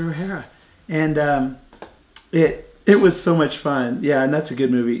Officer O'Hara. And it was so much fun. Yeah, and that's a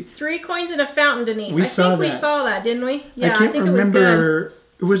good movie. 3 Coins in a Fountain, Denise. We saw that, didn't we? Yeah, I think remember. It was good.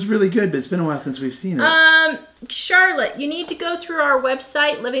 It was really good, but it's been a while since we've seen it. Charlotte, you need to go through our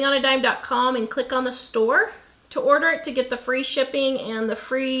website, livingonadime.com, and click on the store to order it to get the free shipping and the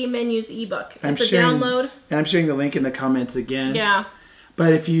free menus ebook. It's a download. And I'm sharing the link in the comments again. Yeah.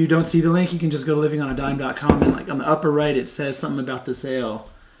 But if you don't see the link, you can just go to livingonadime.com, and like on the upper right, it says something about the sale.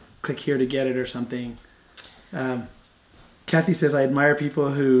 Click here to get it or something. Kathy says, I admire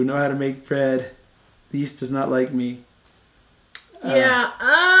people who know how to make bread. The yeast does not like me.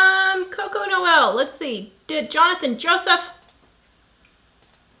 Coco Noel. Let's see. Did Jonathan Joseph?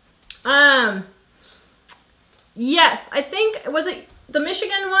 Yes, I think, was it the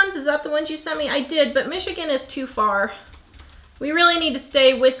Michigan ones? Is that the ones you sent me? I did, but Michigan is too far. We really need to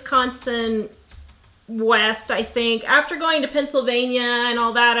stay Wisconsin west, I think. After going to Pennsylvania and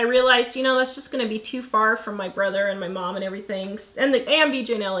all that, I realized, that's just going to be too far from my brother and my mom and everything. And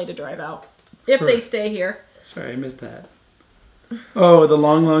BJ and Ellie to drive out if they stay here. Sorry, I missed that. Oh, the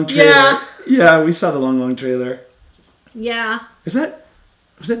long trailer. Yeah, we saw the long trailer. Yeah. Was that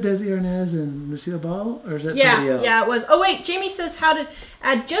Desi Arnaz and Lucille Ball? Or is that somebody else? Yeah, it was. Oh, wait. Jamie says how to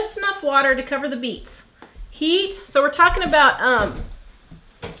add just enough water to cover the beets. Heat. So we're talking about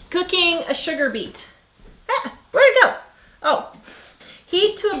cooking a sugar beet. Where'd it go? Oh.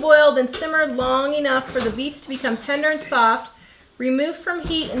 Heat to a boil, then simmer long enough for the beets to become tender and soft. Remove from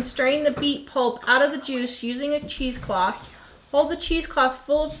heat and strain the beet pulp out of the juice using a cheesecloth. Hold the cheesecloth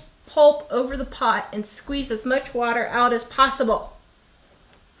full of pulp over the pot and squeeze as much water out as possible.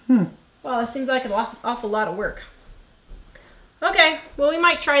 Well, that seems like an awful lot of work. Okay, well, we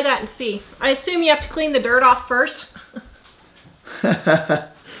might try that and see. I assume you have to clean the dirt off first.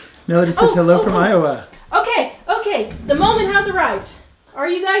 No, just says hello from Iowa. Okay, the moment has arrived. Are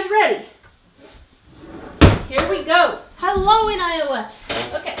you guys ready? Here we go. Hello in Iowa.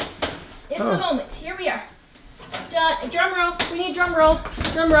 Okay, it's a moment. Here we are. Done. Drum roll. We need drum roll.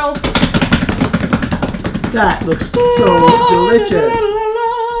 Drum roll. That looks so delicious.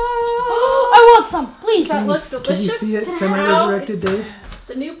 I want some, please. That looks delicious. Can you see it? Semi-resurrected, Dave?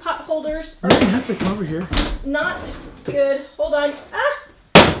 The new pot holders You don't have to come over here. not good. Hold on.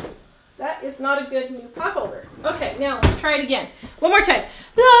 That is not a good new pot holder. Okay, now let's try it again. One more time.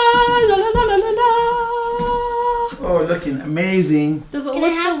 La la la la la la la. Oh, looking amazing. Does it Can I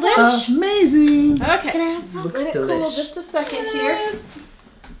look have delicious? Amazing. Okay. Can I have some? Looks Let it cool delish. just a second here.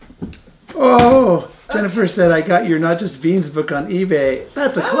 Oh, Jennifer said I got your Not Just Beans book on eBay.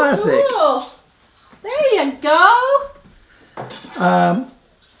 That's a classic. Cool. There you go.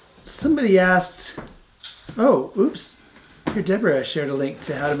 Somebody asked, oops. Here, Deborah shared a link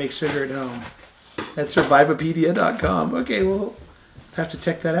to how to make sugar at home. That's survivopedia.com. Okay, we'll have to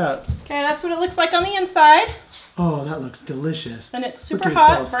check that out. Okay, that's what it looks like on the inside. Oh, that looks delicious. And it's Look super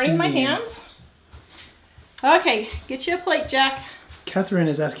at it, it's all hot, burning my steamy. hands. Okay, get you a plate, Jack. Catherine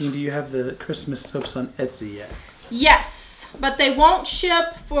is asking, do you have the Christmas soaps on Etsy yet? Yes, but they won't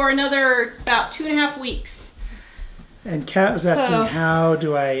ship for another about 2.5 weeks. And Kat was asking, how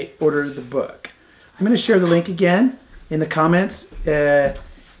do I order the book? I'm going to share the link again in the comments.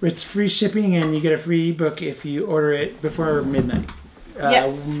 It's free shipping, and you get a free ebook if you order it before midnight.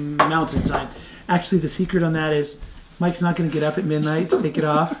 Yes. Mountain time. Actually, the secret on that is Mike's not going to get up at midnight to take it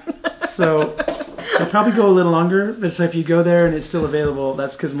off. So it'll probably go a little longer. But so if you go there and it's still available,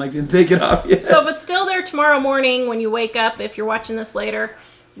 that's because Mike didn't take it off yet. So if it's still there tomorrow morning when you wake up, if you're watching this later,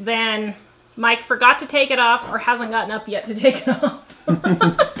 then Mike forgot to take it off or hasn't gotten up yet to take it off.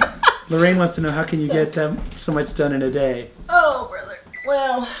 Lorraine wants to know, how can you get so much done in a day? Oh, brother.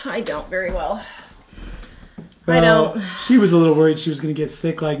 Well, I don't very well. Well, I don't. She was a little worried she was going to get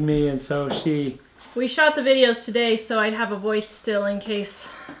sick like me, and so she... We shot the videos today, so I'd have a voice still in case.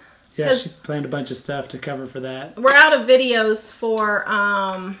 Yeah, she planned a bunch of stuff to cover for that. We're out of videos for,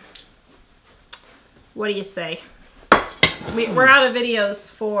 what do you say? We're out of videos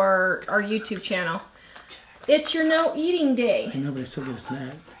for our YouTube channel. It's your no eating day. I know, but I still get a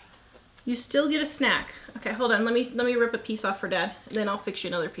snack. You still get a snack. Okay, hold on. Let me rip a piece off for Dad. Then I'll fix you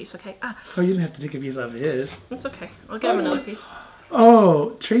another piece, okay? Ah. Oh, you didn't have to take a piece off his. That's okay. I'll get him another piece.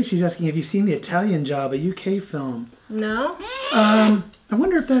 Oh, Tracy's asking, have you seen The Italian Job, a UK film? No? I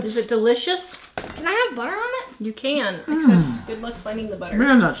wonder if that's... Is it delicious? Can I have butter on it? You can. Except good luck finding the butter.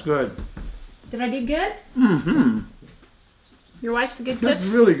 Man, that's good. Did I do good? Mm-hmm. Your wife's a good cook? That's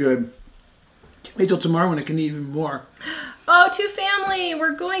really good. Can't wait till tomorrow when I can eat even more. Oh, to family,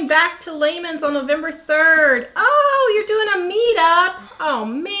 we're going back to Layman's on November 3rd. Oh, you're doing a meetup. Oh,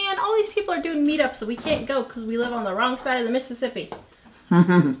 man, all these people are doing meetups, so we can't go because we live on the wrong side of the Mississippi.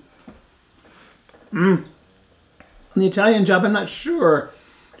 On The Italian Job, I'm not sure.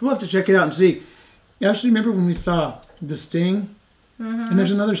 We'll have to check it out and see. I actually remember when we saw The Sting, and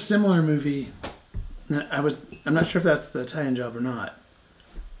there's another similar movie. I'm not sure if that's The Italian Job or not.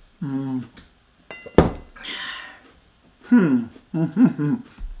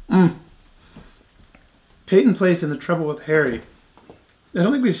 Peyton Place and The Trouble with Harry. I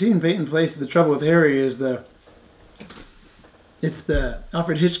don't think we've seen Peyton Place. The Trouble with Harry is it's the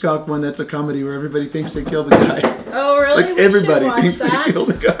Alfred Hitchcock one that's a comedy where everybody thinks they killed the guy. Oh, really? Like We everybody should watch thinks that. they killed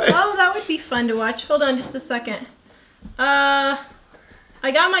the guy. Oh, that would be fun to watch. Hold on just a second.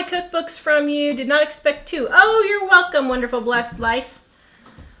 I got my cookbooks from you. Did not expect to. Oh, you're welcome, wonderful, blessed life.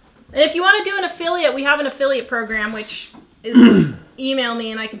 And if you want to do an affiliate, we have an affiliate program, which is email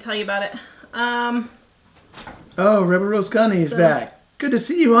me and I can tell you about it. Oh, Rebel Rose Connie is back. Good to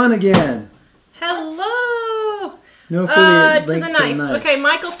see you on again. Hello. No affiliate To link the to knife. knife. Okay,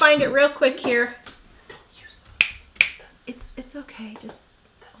 Michael, find it real quick here. It's okay. Just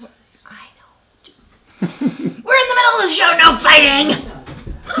I know. We're in the middle of the show. No fighting.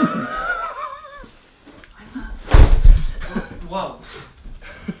 Whoa.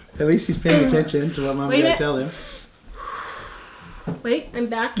 At least he's paying attention to what Mom Wait a got to minute. tell him. Wait, I'm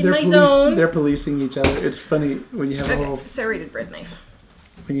back in my zone. They're policing each other. It's funny when you have a whole serrated bread knife.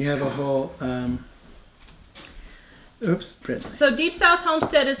 bread knife. So Deep South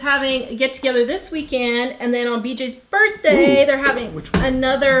Homestead is having a get together this weekend, and then on BJ's birthday, they're having Which one?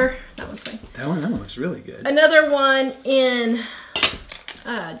 another. That one's fine. That one looks really good. Another one in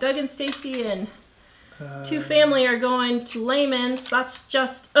Doug and Stacy and two family are going to Layman's. That's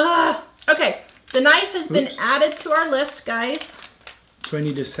just okay. The knife has been added to our list, guys. Do I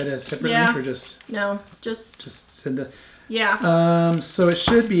need to set a separate Yeah. link or just just send the? yeah. So it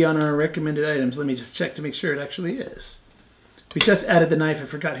should be on our recommended items. Let me just check to make sure it actually is. We just added the knife. I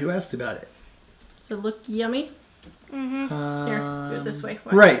forgot who asked about it. Does it look yummy? Here, do it this way.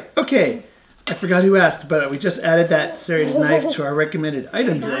 Watch. Right. Okay. I forgot who asked, but we just added that serrated knife to our recommended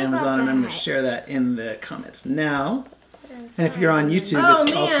items at Amazon, and I'm going to share that in the comments now. And if you're on YouTube,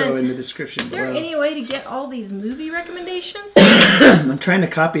 it's also in the description Is there below. any way to get all these movie recommendations? I'm trying to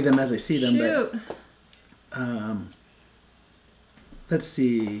copy them as I see them, Shoot. but let's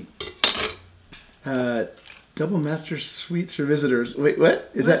see. Double Master Suites for visitors. Wait, what?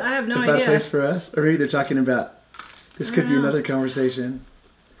 Is that I have no about a idea. place for us? Or maybe they're talking about, this could be know. another conversation.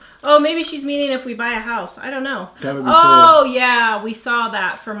 Oh, maybe she's meaning if we buy a house. I don't know. That would be Oh, yeah. We saw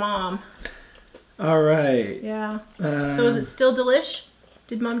that for Mom. cool. All right. Yeah. So is it still delish?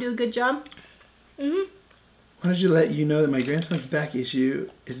 Did Mom do a good job? Wanted to let you know that my grandson's back issue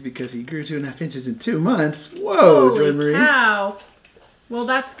is because he grew 2.5 inches in 2 months. Whoa, Joy Marie. Holy cow. Well,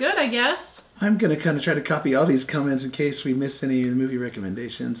 that's good, I guess. I'm going to kind of try to copy all these comments in case we miss any of the movie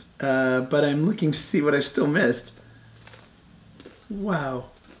recommendations. But I'm looking to see what I've still missed. Wow.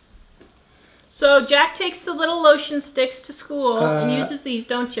 So Jack takes the little lotion sticks to school and uses these,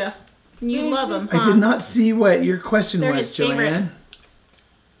 don't you? And you love them, huh? I did not see what your question They're was, his favorite. Joanne.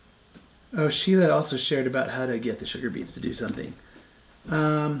 Oh, Sheila also shared about how to get the sugar beets to do something.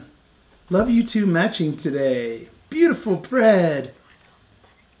 Love you two matching today. Beautiful bread.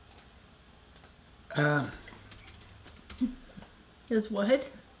 Is what?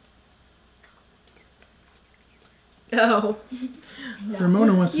 Oh.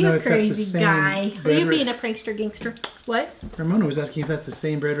 Ramona wants to know You if that's the crazy same guy. Are bread you being a prankster gangster? What? Ramona was asking if that's the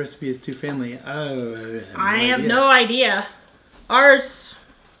same bread recipe as Two Family. Oh, I have no idea. Ours,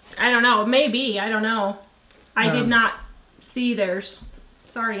 I don't know. Maybe. I don't know. I did not see theirs.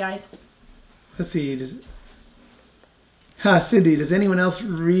 Sorry, guys. Let's see. Cindy, does anyone else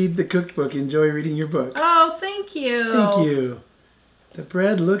read the cookbook? Enjoy reading your book. Oh, thank you. Thank you. The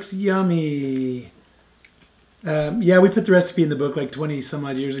bread looks yummy. Yeah, we put the recipe in the book like 20 some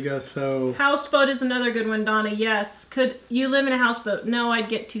odd years ago, so... Houseboat is another good one, Donna. Yes. Could you live in a houseboat? No, I'd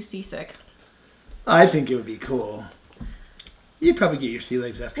get too seasick. I think it would be cool. You'd probably get your sea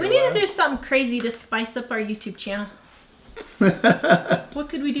legs after a while. We need to do something crazy to spice up our YouTube channel. What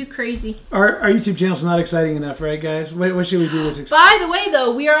could we do crazy? Our YouTube channel's not exciting enough, right, guys? What should we do that's exciting? By the way,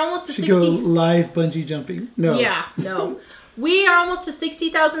 though, we are almost to 60... Should go live bungee jumping. No. Yeah, no. We are almost to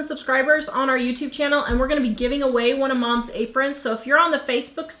 60,000 subscribers on our YouTube channel, and we're going to be giving away one of Mom's aprons. So if you're on the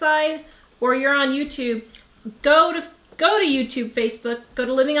Facebook side or you're on YouTube, go to YouTube, Facebook, go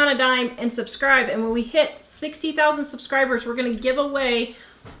to Living on a Dime, and subscribe. And when we hit 60,000 subscribers, we're going to give away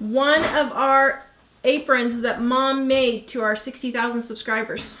one of our aprons that Mom made to our 60,000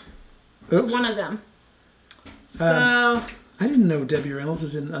 subscribers. Oops. One of them. So I didn't know Debbie Reynolds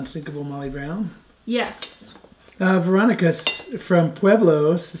was in Unsinkable Molly Brown. yes. Veronica from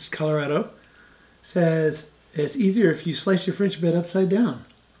Pueblo, Colorado, says it's easier if you slice your French bread upside down.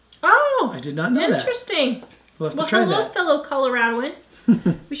 Oh, I did not know that. interesting. We'll have to try hello, that. fellow Coloradoan.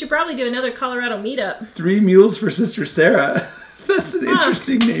 We should probably do another Colorado meetup. 3 Mules for Sister Sarah. That's an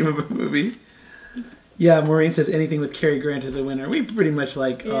interesting name of a movie. Yeah, Maureen says anything with Cary Grant as a winner. We pretty much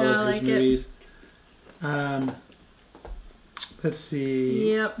like all of his movies. Let's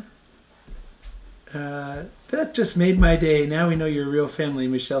see. Yep. That just made my day. Now we know you're a real family,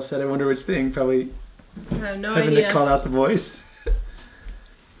 Michelle said. I wonder which thing. Probably I have no having idea. to call out the voice.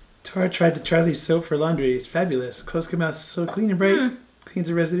 Tara tried the Charlie soap for laundry. It's fabulous. Clothes come out so clean and bright. Cleans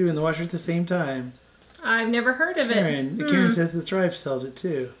the residue in the washer at the same time. I've never heard of Karen. it. Karen says the Thrive sells it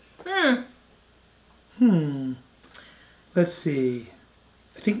too. Let's see.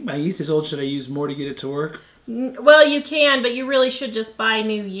 I think my yeast is old. Should I use more to get it to work? Well, you can, but you really should just buy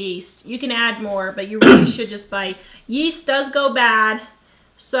new yeast. You can add more, but you really should just buy. Yeast does go bad,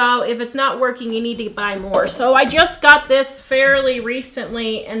 so if it's not working, you need to buy more. So I just got this fairly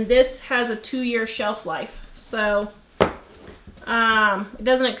recently, and this has a 2-year shelf life. So it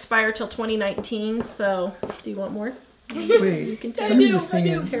doesn't expire till 2019. So do you want more? Wait, You can somebody was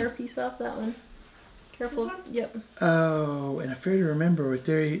saying... tear a piece off that one. Careful. Yep. Oh, and Afraid to Remember with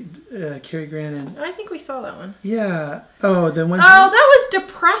Cary Grant and... I think we saw that one. Yeah. Oh, the one... Oh, that was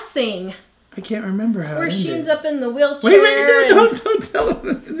depressing. I can't remember how Where it ended. Sheen's up in the wheelchair. Wait, no, don't tell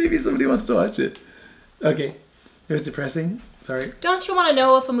him. Maybe somebody wants to watch it. Okay. It was depressing. Sorry. Don't you want to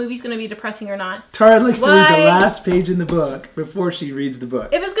know if a movie's going to be depressing or not? Tara likes to read the last page in the book before she reads the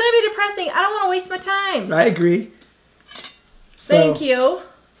book. If it's going to be depressing, I don't want to waste my time. I agree. So, Thank you.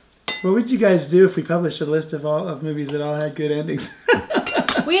 What would you guys do if we published a list of movies that all had good endings?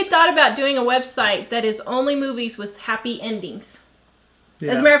 We had thought about doing a website that is only movies with happy endings.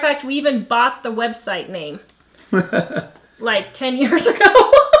 Yeah. As a matter of fact, we even bought the website name like 10 years ago.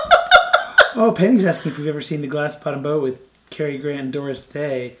 Oh, Penny's asking if we've ever seen The Glass Bottom Boat with Cary Grant and Doris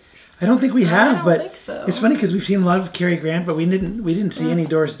Day. I don't think we have, but think so. It's funny because we've seen a lot of Cary Grant, but we didn't see any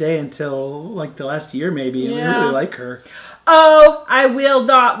Doris Day until like the last year maybe, and we really like her. Oh, I will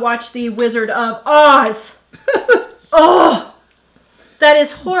not watch The Wizard of Oz. Oh, that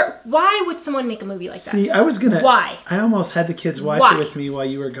is horrible. Why would someone make a movie like that? See, I was gonna. Why? I almost had the kids watch it with me while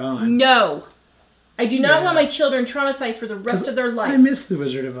you were gone. No, I do not want my children traumatized for the rest of their life. I missed The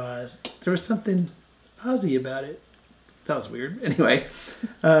Wizard of Oz. There was something Ozzy about it. That was weird. Anyway,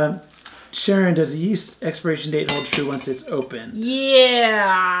 Sharon, does the yeast expiration date hold true once it's open?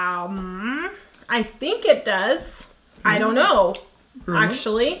 Yeah, I think it does. I don't know.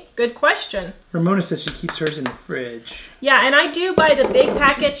 Actually, good question. Ramona says she keeps hers in the fridge. Yeah, and I do buy the big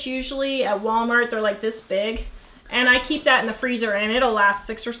packets usually at Walmart. They're like this big. And I keep that in the freezer, and it'll last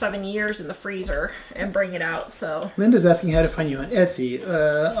 6 or 7 years in the freezer and bring it out. So Linda's asking how to find you on Etsy.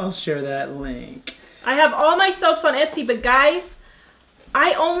 I'll share that link. I have all my soaps on Etsy, but guys,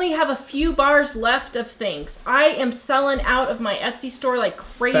 I only have a few bars left of things. I am selling out of my Etsy store like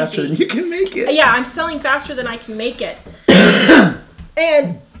crazy. Faster than you can make it. Yeah, I'm selling faster than I can make it.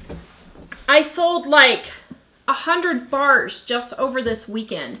 And I sold like 100 bars just over this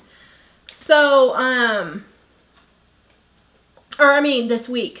weekend. So, Or I mean this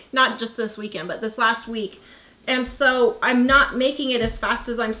week. Not just this weekend, but this last week. And so I'm not making it as fast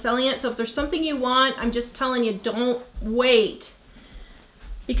as I'm selling it. So if there's something you want, I'm just telling you, don't wait.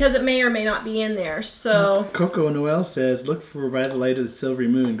 Because it may or may not be in there. So Coco Noel says, look for By the Light of the Silvery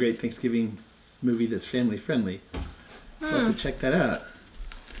Moon. Great Thanksgiving movie that's family friendly. We'll have to check that out.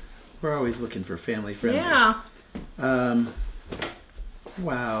 We're always looking for family friendly. Yeah.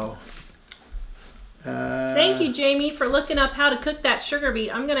 Wow. Thank you, Jamie, for looking up how to cook that sugar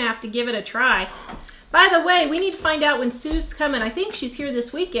beet. I'm going to have to give it a try. By the way, we need to find out when Sue's coming. I think she's here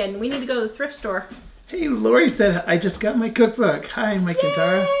this weekend. We need to go to the thrift store. Hey, Lori said, I just got my cookbook. Hi, Mike and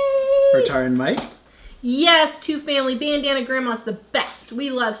Tara. Or Tara and Mike. Yes, Two Family. Bandana Grandma's the best. We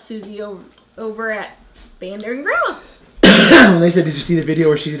love Susie over at Bandana Grandma. They said, did you see the video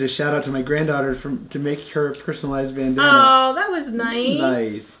where she did a shout out to my granddaughter to make her a personalized bandana? Oh, that was nice.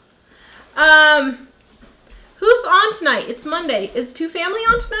 Nice. Who's on tonight? It's Monday. Is Two Family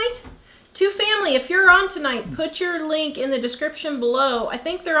on tonight? Two Family, if you're on tonight, put your link in the description below. I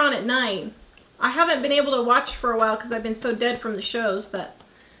think they're on at 9. I haven't been able to watch for a while because I've been so dead from the shows that...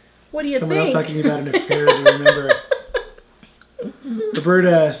 What do you Someone think? else talking about an affair to remember.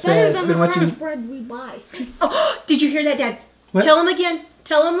 Roberta says, Better than been the watching... French bread we buy. Oh, did you hear that, Dad? What? Tell them again.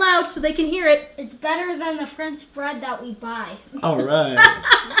 Tell them loud so they can hear it. It's better than the French bread that we buy. All right.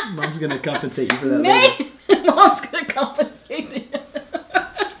 Mom's going to compensate you for that later. Mom's going to compensate you.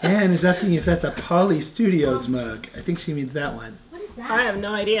 Anne is asking if that's a Polly Studios mug. I think she means that one. What is that? I have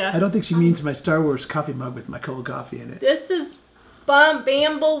no idea. I don't think she means my Star Wars coffee mug with my cold coffee in it. This is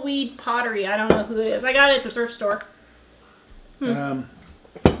Bambleweed Pottery. I don't know who it is. I got it at the thrift store.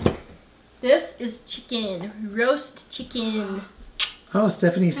 This is chicken. Roast chicken. Oh,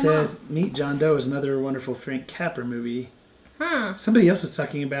 Stephanie says, Meet John Doe is another wonderful Frank Capra movie. Hmm. Somebody else is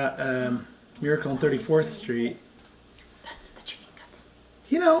talking about Miracle on 34th Street. That's the chicken guts.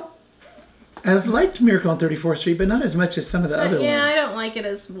 You know, I've liked Miracle on 34th Street, but not as much as some of the other ones. Yeah, I don't like it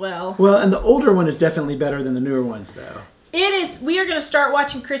as well. Well, and the older one is definitely better than the newer ones, though. It is. We are going to start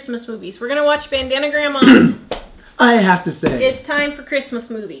watching Christmas movies. We're going to watch Bandana Grandma's. I have to say, It's time for Christmas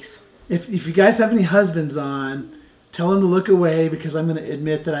movies. if you guys have any husbands on, tell them to look away because I'm going to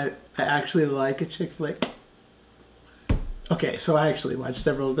admit that I actually like a chick flick. Okay, so I actually watched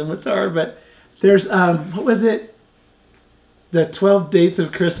several of them with Tara, but there's, what was it? The 12 Dates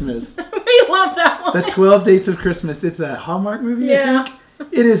of Christmas. We love that one. The 12 Dates of Christmas. It's a Hallmark movie, I think.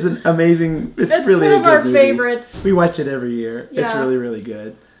 It is an amazing, it's really a good movie. It's one of our favorites. We watch it every year. It's Yeah. really, really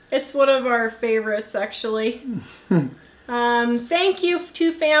good. It's one of our favorites, actually. Thank you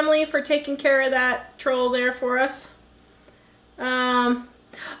to Family for taking care of that troll there for us.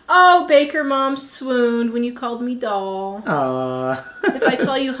 Oh, Baker Mom swooned when you called me doll. Aww. If I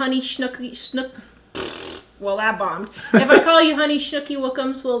call you Honey Snook, well, that bombed. If I call you Honey Snooky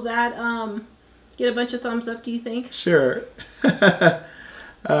Wookums, will that get a bunch of thumbs up? Do you think? Sure.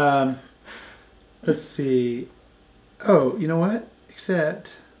 Let's see. Oh, you know what?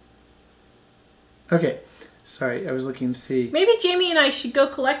 Except. Okay. Sorry, I was looking to see. Maybe Jamie and I should go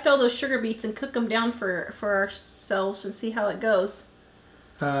collect all those sugar beets and cook them down for ourselves and see how it goes.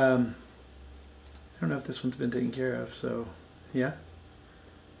 I don't know if this one's been taken care of, so yeah.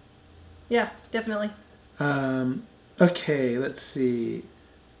 Yeah, definitely. Okay, let's see.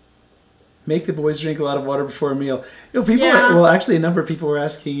 Make the boys drink a lot of water before a meal. You know, people Yeah. well, actually, a number of people were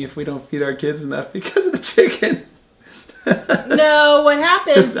asking if we don't feed our kids enough because of the chicken. No, what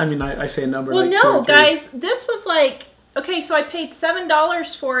happens? Just, I mean, I say a number. Well, like no, 2 or 3. guys, this was like, okay, so I paid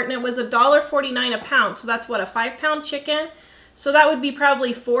 $7 for it, and it was $1.49 a pound. So that's what, a 5-pound chicken? So that would be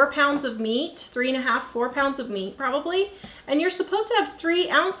probably 4 pounds of meat, 3.5, 4 pounds of meat probably. And you're supposed to have 3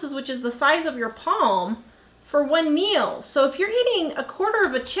 ounces, which is the size of your palm, for one meal. So if you're eating a quarter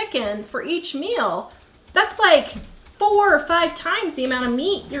of a chicken for each meal, that's like 4 or 5 times the amount of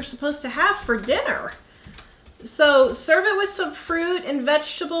meat you're supposed to have for dinner. So serve it with some fruit and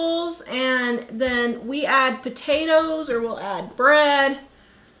vegetables, and then we add potatoes or we'll add bread,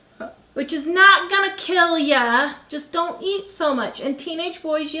 which is not gonna kill ya. Just don't eat so much. And teenage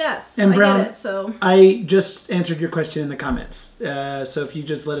boys, yes, And Brown, I get it. So I just answered your question in the comments. So if you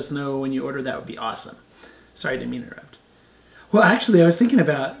just let us know when you order, that would be awesome. Sorry, I didn't mean to interrupt. Well, actually, I was thinking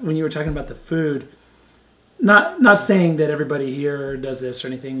about when you were talking about the food. Not saying that everybody here does this or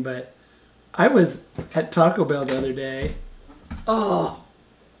anything, but I was at Taco Bell the other day. oh,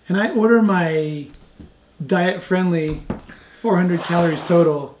 And I order my diet-friendly 400 calories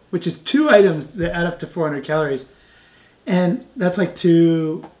total, which is 2 items that add up to 400 calories. And that's like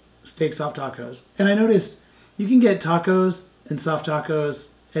 2 steak soft tacos. And I noticed you can get tacos and soft tacos,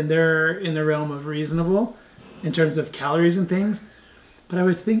 and they're in the realm of reasonable. in terms of calories and things. But I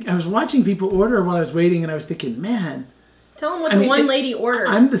was watching people order while I was waiting, and I was thinking, man. Tell them what the one lady ordered.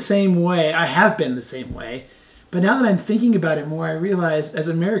 I'm the same way. I have been the same way. But now that I'm thinking about it more, I realize as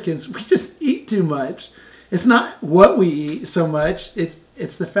Americans, we just eat too much. It's not what we eat so much.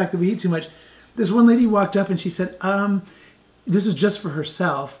 It's the fact that we eat too much. This one lady walked up and she said, this is just for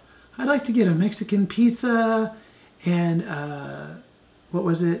herself. I'd like to get a Mexican pizza and what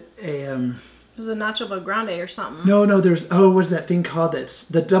was it? It was a nacho grande or something. No, there's what's that thing called? That's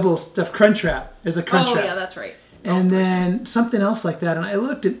the double stuffed crunch wrap. Is a crunch wrap. Oh yeah, that's right. And then something else like that. And I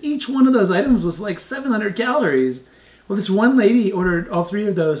looked, and each one of those items was like 700 calories. Well, this one lady ordered all 3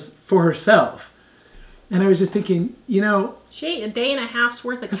 of those for herself. And I was just thinking, she ate a day and a half's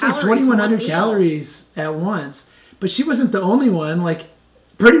worth of that's calories. Like 2,100 calories at once. But she wasn't the only one. Like,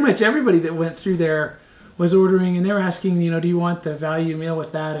 pretty much everybody that went through there was ordering, and they were asking, do you want the value meal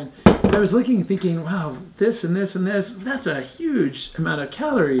with that? And I was looking and thinking, wow, this and this and this, that's a huge amount of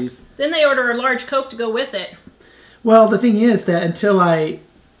calories. Then they order a large Coke to go with it. Well, the thing is that until I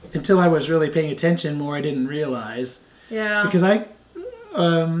was really paying attention more, I didn't realize. Yeah. Because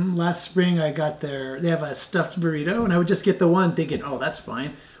last spring I got they have a stuffed burrito, and I would just get the one thinking, oh, that's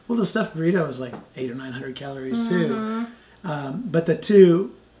fine. Well, the stuffed burrito is like 800 or 900 calories too. But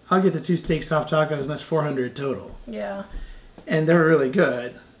I'll get the 2 steak soft tacos, and that's 400 total. Yeah. And they're really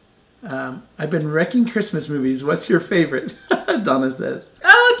good. I've been wrecking Christmas movies. What's your favorite? Donna says.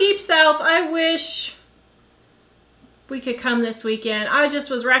 Oh, Deep South. I wish we could come this weekend. I just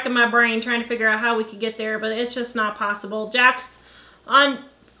was racking my brain trying to figure out how we could get there, but it's just not possible. On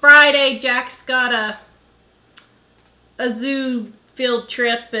Friday, Jack's got a zoo field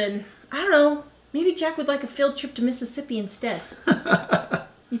trip, and I don't know, maybe Jack would like a field trip to Mississippi instead.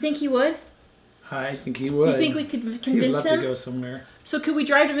 You think he would? I think he would. You think we could convince him? He'd love to go somewhere. So could we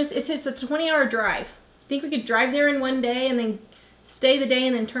drive to Mississippi? It's a 20-hour drive. You think we could drive there in one day and then stay the day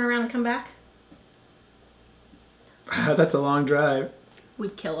and then turn around and come back? That's a long drive.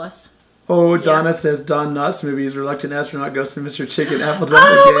 Would kill us. Oh, yeah. Donna says Don Knotts movies, Reluctant Astronaut, Ghost of Mr. Chicken, Appleton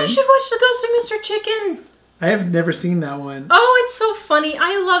again. We should watch The Ghost of Mr. Chicken. I have never seen that one. Oh, it's so funny.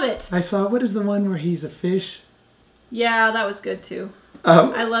 I love it. I saw, what is the one where he's a fish? Yeah, that was good too.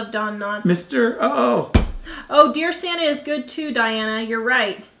 I love Don Knotts. Oh, Dear Santa is good too, Diana. You're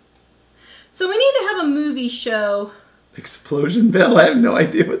right. So we need to have a movie show. Explosion Bell? I have no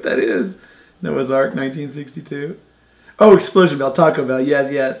idea what that is. Noah's Ark, 1962. Oh, Explosion Bell, Taco Bell.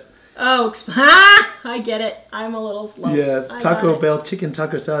 Yes. Oh, I get it. I'm a little slow. Yes, Taco Bell chicken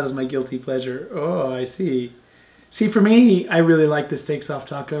taco salad is my guilty pleasure. Oh, I see. See, for me, I really like the steak soft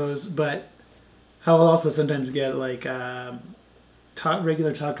tacos, but I'll also sometimes get like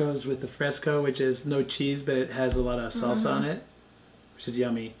regular tacos with the fresco, which is no cheese, but it has a lot of salsa on it, which is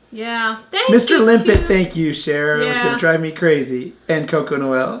yummy. Yeah, Mr. Limpet, thank you, Cher. It was going to drive me crazy. And Coco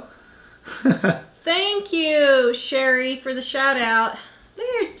Noel. Thank you, Sherry, for the shout out.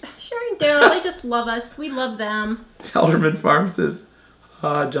 Sherry and Daryl, they just love us. We love them. Alderman Farm says,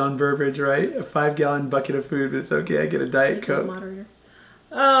 John Burbridge, right? A 5-gallon bucket of food, but it's okay. I get a Diet Coke. Moderator.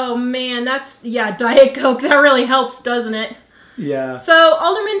 Oh, man, Diet Coke. That really helps, doesn't it? Yeah. So,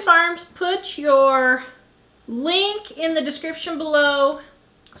 Alderman Farms, put your link in the description below.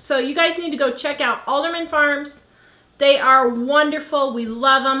 So, you guys need to go check out Alderman Farms. They are wonderful. We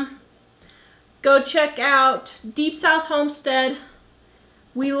love them. Go check out Deep South Homestead.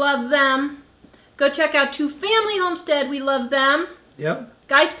 We love them. Go check out Two Family Homestead. We love them. Yep.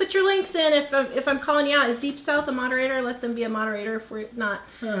 Guys, put your links in if I'm calling you out. Is Deep South a moderator? Let them be a moderator if we're not.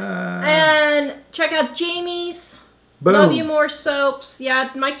 And check out Jamie's. Boom. Love You More Soaps. Yeah,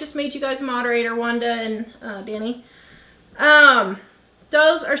 Mike just made you guys a moderator, Wanda and Danny.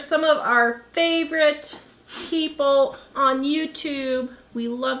 Those are some of our favorite people on YouTube. We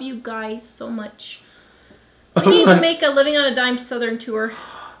love you guys so much. We need to make a Living on a Dime Southern tour.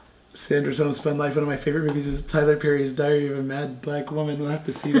 Sandra's Homespun Life. One of my favorite movies is Tyler Perry's Diary of a Mad Black Woman. We'll have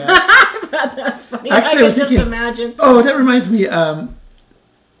to see that. That's funny. Actually, I was thinking, just imagine. Oh, that reminds me.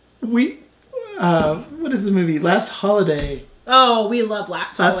 What is the movie? Last Holiday. Oh, we love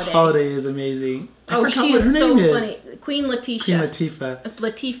Last Holiday. Last Holiday is amazing. Oh, she is so funny. Queen Latifah.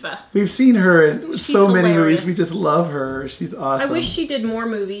 Latifah. We've seen her in so many hilarious. movies. We just love her. She's awesome. I wish she did more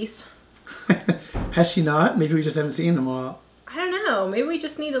movies. Has she not? Maybe we just haven't seen them all. I don't know. Maybe we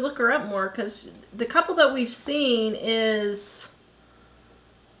just need to look her up more, because the couple that we've seen is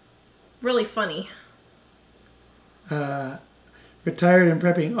really funny. Retired and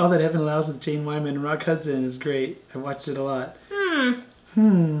Prepping. All That Heaven Allows with Jane Wyman and Rock Hudson is great. I watched it a lot.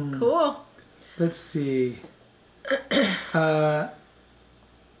 Cool. Let's see.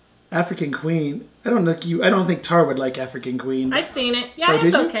 African Queen. I don't think Tar would like African Queen. I've seen it. Yeah, Oh, it's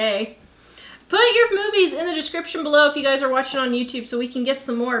did you? okay. Put your movies in the description below if you guys are watching on YouTube so we can get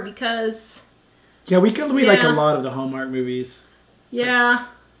some more because... Yeah, we like a lot of the Hallmark movies. Yeah.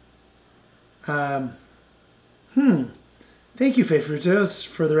 Thank you, Faye Frutos,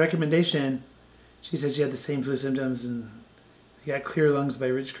 for the recommendation. She said she had the same flu symptoms and you got Clear Lungs by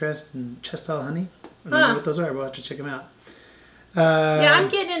Ridgecrest and Chest All Honey. I don't know what those are. We'll have to check them out. Yeah, I'm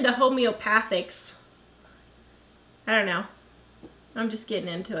getting into homeopathics. I don't know. I'm just getting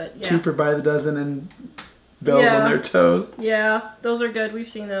into it. Yeah. Cheaper by the dozen and bells on their toes. Yeah, those are good. We've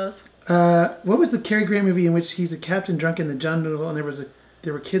seen those. What was the Cary Grant movie in which he's a captain drunk in the jungle and there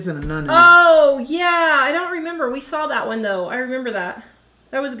were kids and a nun in it? Oh, yeah. I don't remember. We saw that one, though. I remember that.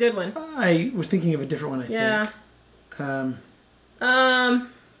 That was a good one. I was thinking of a different one, I think.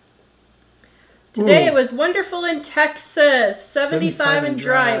 Today it was wonderful in Texas. 75 and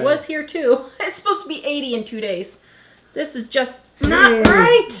dry. It was here, too. It's supposed to be 80 in 2 days. This is just not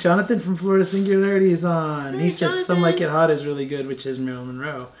right. Jonathan from Florida Singularity is on. Hey, he says Jonathan. Some Like It Hot is really good, which is Marilyn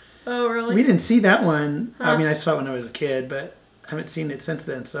Monroe. Oh, really? We didn't see that one. Huh. I mean, I saw it when I was a kid, but I haven't seen it since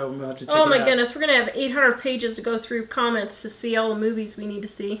then, so we'll have to check it Oh out. my goodness, we're going to have 800 pages to go through comments to see all the movies we need to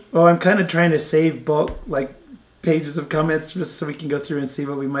see. Well, I'm kind of trying to save bulk, like, pages of comments just so we can go through and see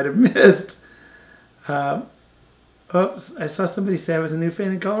what we might have missed. Oops, I saw somebody say I was a new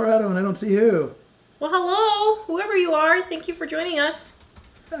fan in Colorado, and I don't see who. Well, hello, whoever you are. Thank you for joining us.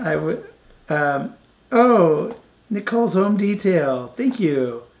 I would. Oh, Nicole's Home Detail. Thank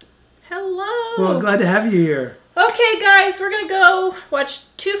you. Hello. Well, glad to have you here. Okay, guys, we're going to go watch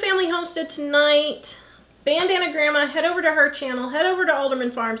Two Family Homestead tonight. Bandana Grandma, head over to her channel. Head over to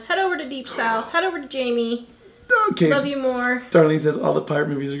Alderman Farms. Head over to Deep South. Head over to Jamie. Okay. Love you more. Darlene says all the pirate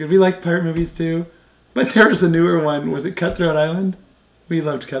movies are good. We like pirate movies too. But there was a newer one. Was it Cutthroat Island? We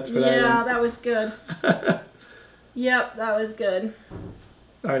loved Cutthroat Island. Yeah, that was good. Yep, that was good.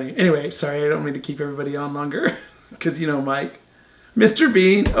 All right. Anyway, sorry, I don't mean to keep everybody on longer. Because, you know, Mike. Mr.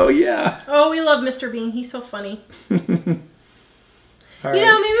 Bean. Oh, yeah. Oh, we love Mr. Bean. He's so funny. All right. You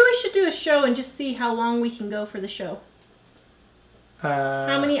know, maybe we should do a show and just see how long we can go for the show.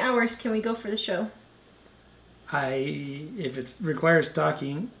 How many hours can we go for the show? If it requires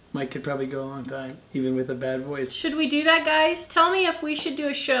talking, Mike could probably go a long time, even with a bad voice. Should we do that, guys? Tell me if we should do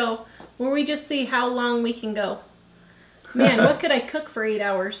a show where we just see how long we can go. Man, what could I cook for 8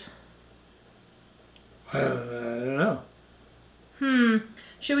 hours? I don't know.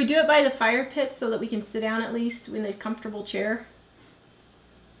 Should we do it by the fire pit so that we can sit down at least in a comfortable chair?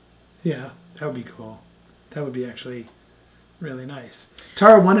 Yeah, that would be cool. That would be actually really nice.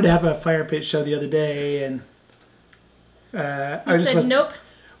 Tara wanted to have a fire pit show the other day, and I said nope.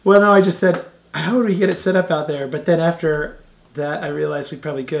 Well, no, I just said, how would we get it set up out there? But then after that, I realized we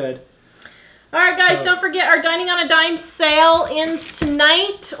probably could. All right, guys, don't forget our Dining on a Dime sale ends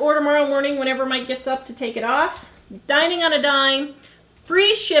tonight or tomorrow morning whenever Mike gets up to take it off. Dining on a Dime,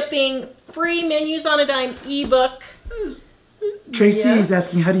 free shipping, free Menus on a Dime ebook. Tracy is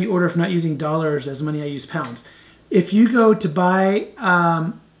asking, how do you order if not using dollars as money? I use pounds. If you go to buy,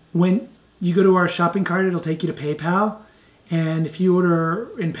 when you go to our shopping cart, it'll take you to PayPal. And if you order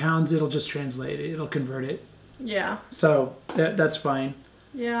in pounds, it'll just translate it. It'll convert it. Yeah. So that's fine.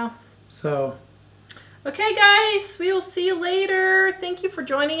 Yeah. So. Okay, guys, we will see you later. Thank you for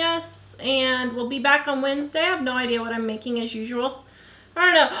joining us. And we'll be back on Wednesday. I have no idea what I'm making as usual. I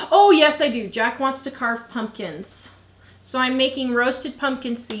don't know. Oh, yes, I do. Jack wants to carve pumpkins. So I'm making roasted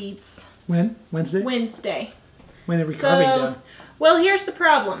pumpkin seeds. When? Wednesday? Wednesday. When are we carving them? Well, here's the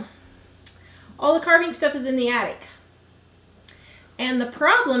problem. All the carving stuff is in the attic. And the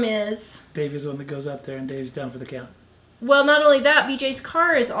problem is... Dave is the one that goes up there, and Dave's down for the count. Well, not only that, BJ's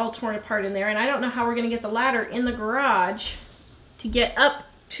car is all torn apart in there, and I don't know how we're going to get the ladder in the garage to get up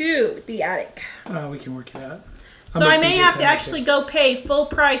to the attic. We can work it out. So I may have to actually go pay full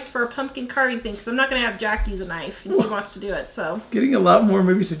price for a pumpkin carving thing, because I'm not going to have Jack use a knife, and he wants to do it, so... Getting a lot more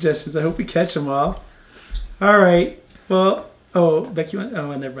movie suggestions. I hope we catch them all. All right. Well, Becky went...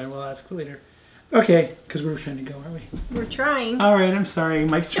 Oh, never mind. We'll ask later. Okay, because we were trying to go, aren't we? We're trying. All right, I'm sorry.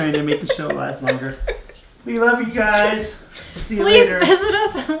 Mike's trying to make the show last longer. We love you guys. We'll see you later. Please visit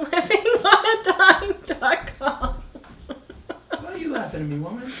us at livingonadime.com. Why are you laughing at me,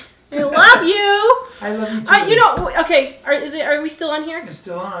 woman? I love you. I love you too. You know, okay, are we still on here? It's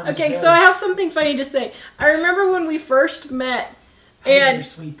still on. Okay, so I have something funny to say. I remember when we first met, and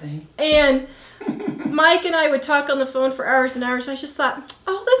sweet thing. And Mike and I would talk on the phone for hours and hours. I just thought,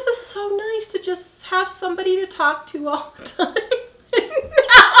 oh, this is so nice to just have somebody to talk to all the time.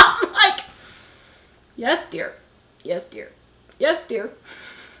 I'm like, yes, dear. Yes, dear. Yes, dear.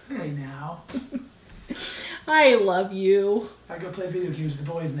 Hey now. I love you. I go play video games with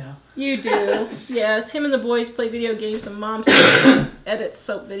the boys now. You do. Yes, him and the boys play video games and Mom edits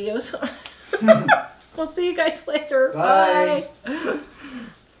soap videos. We'll see you guys later. Bye.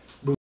 Bye.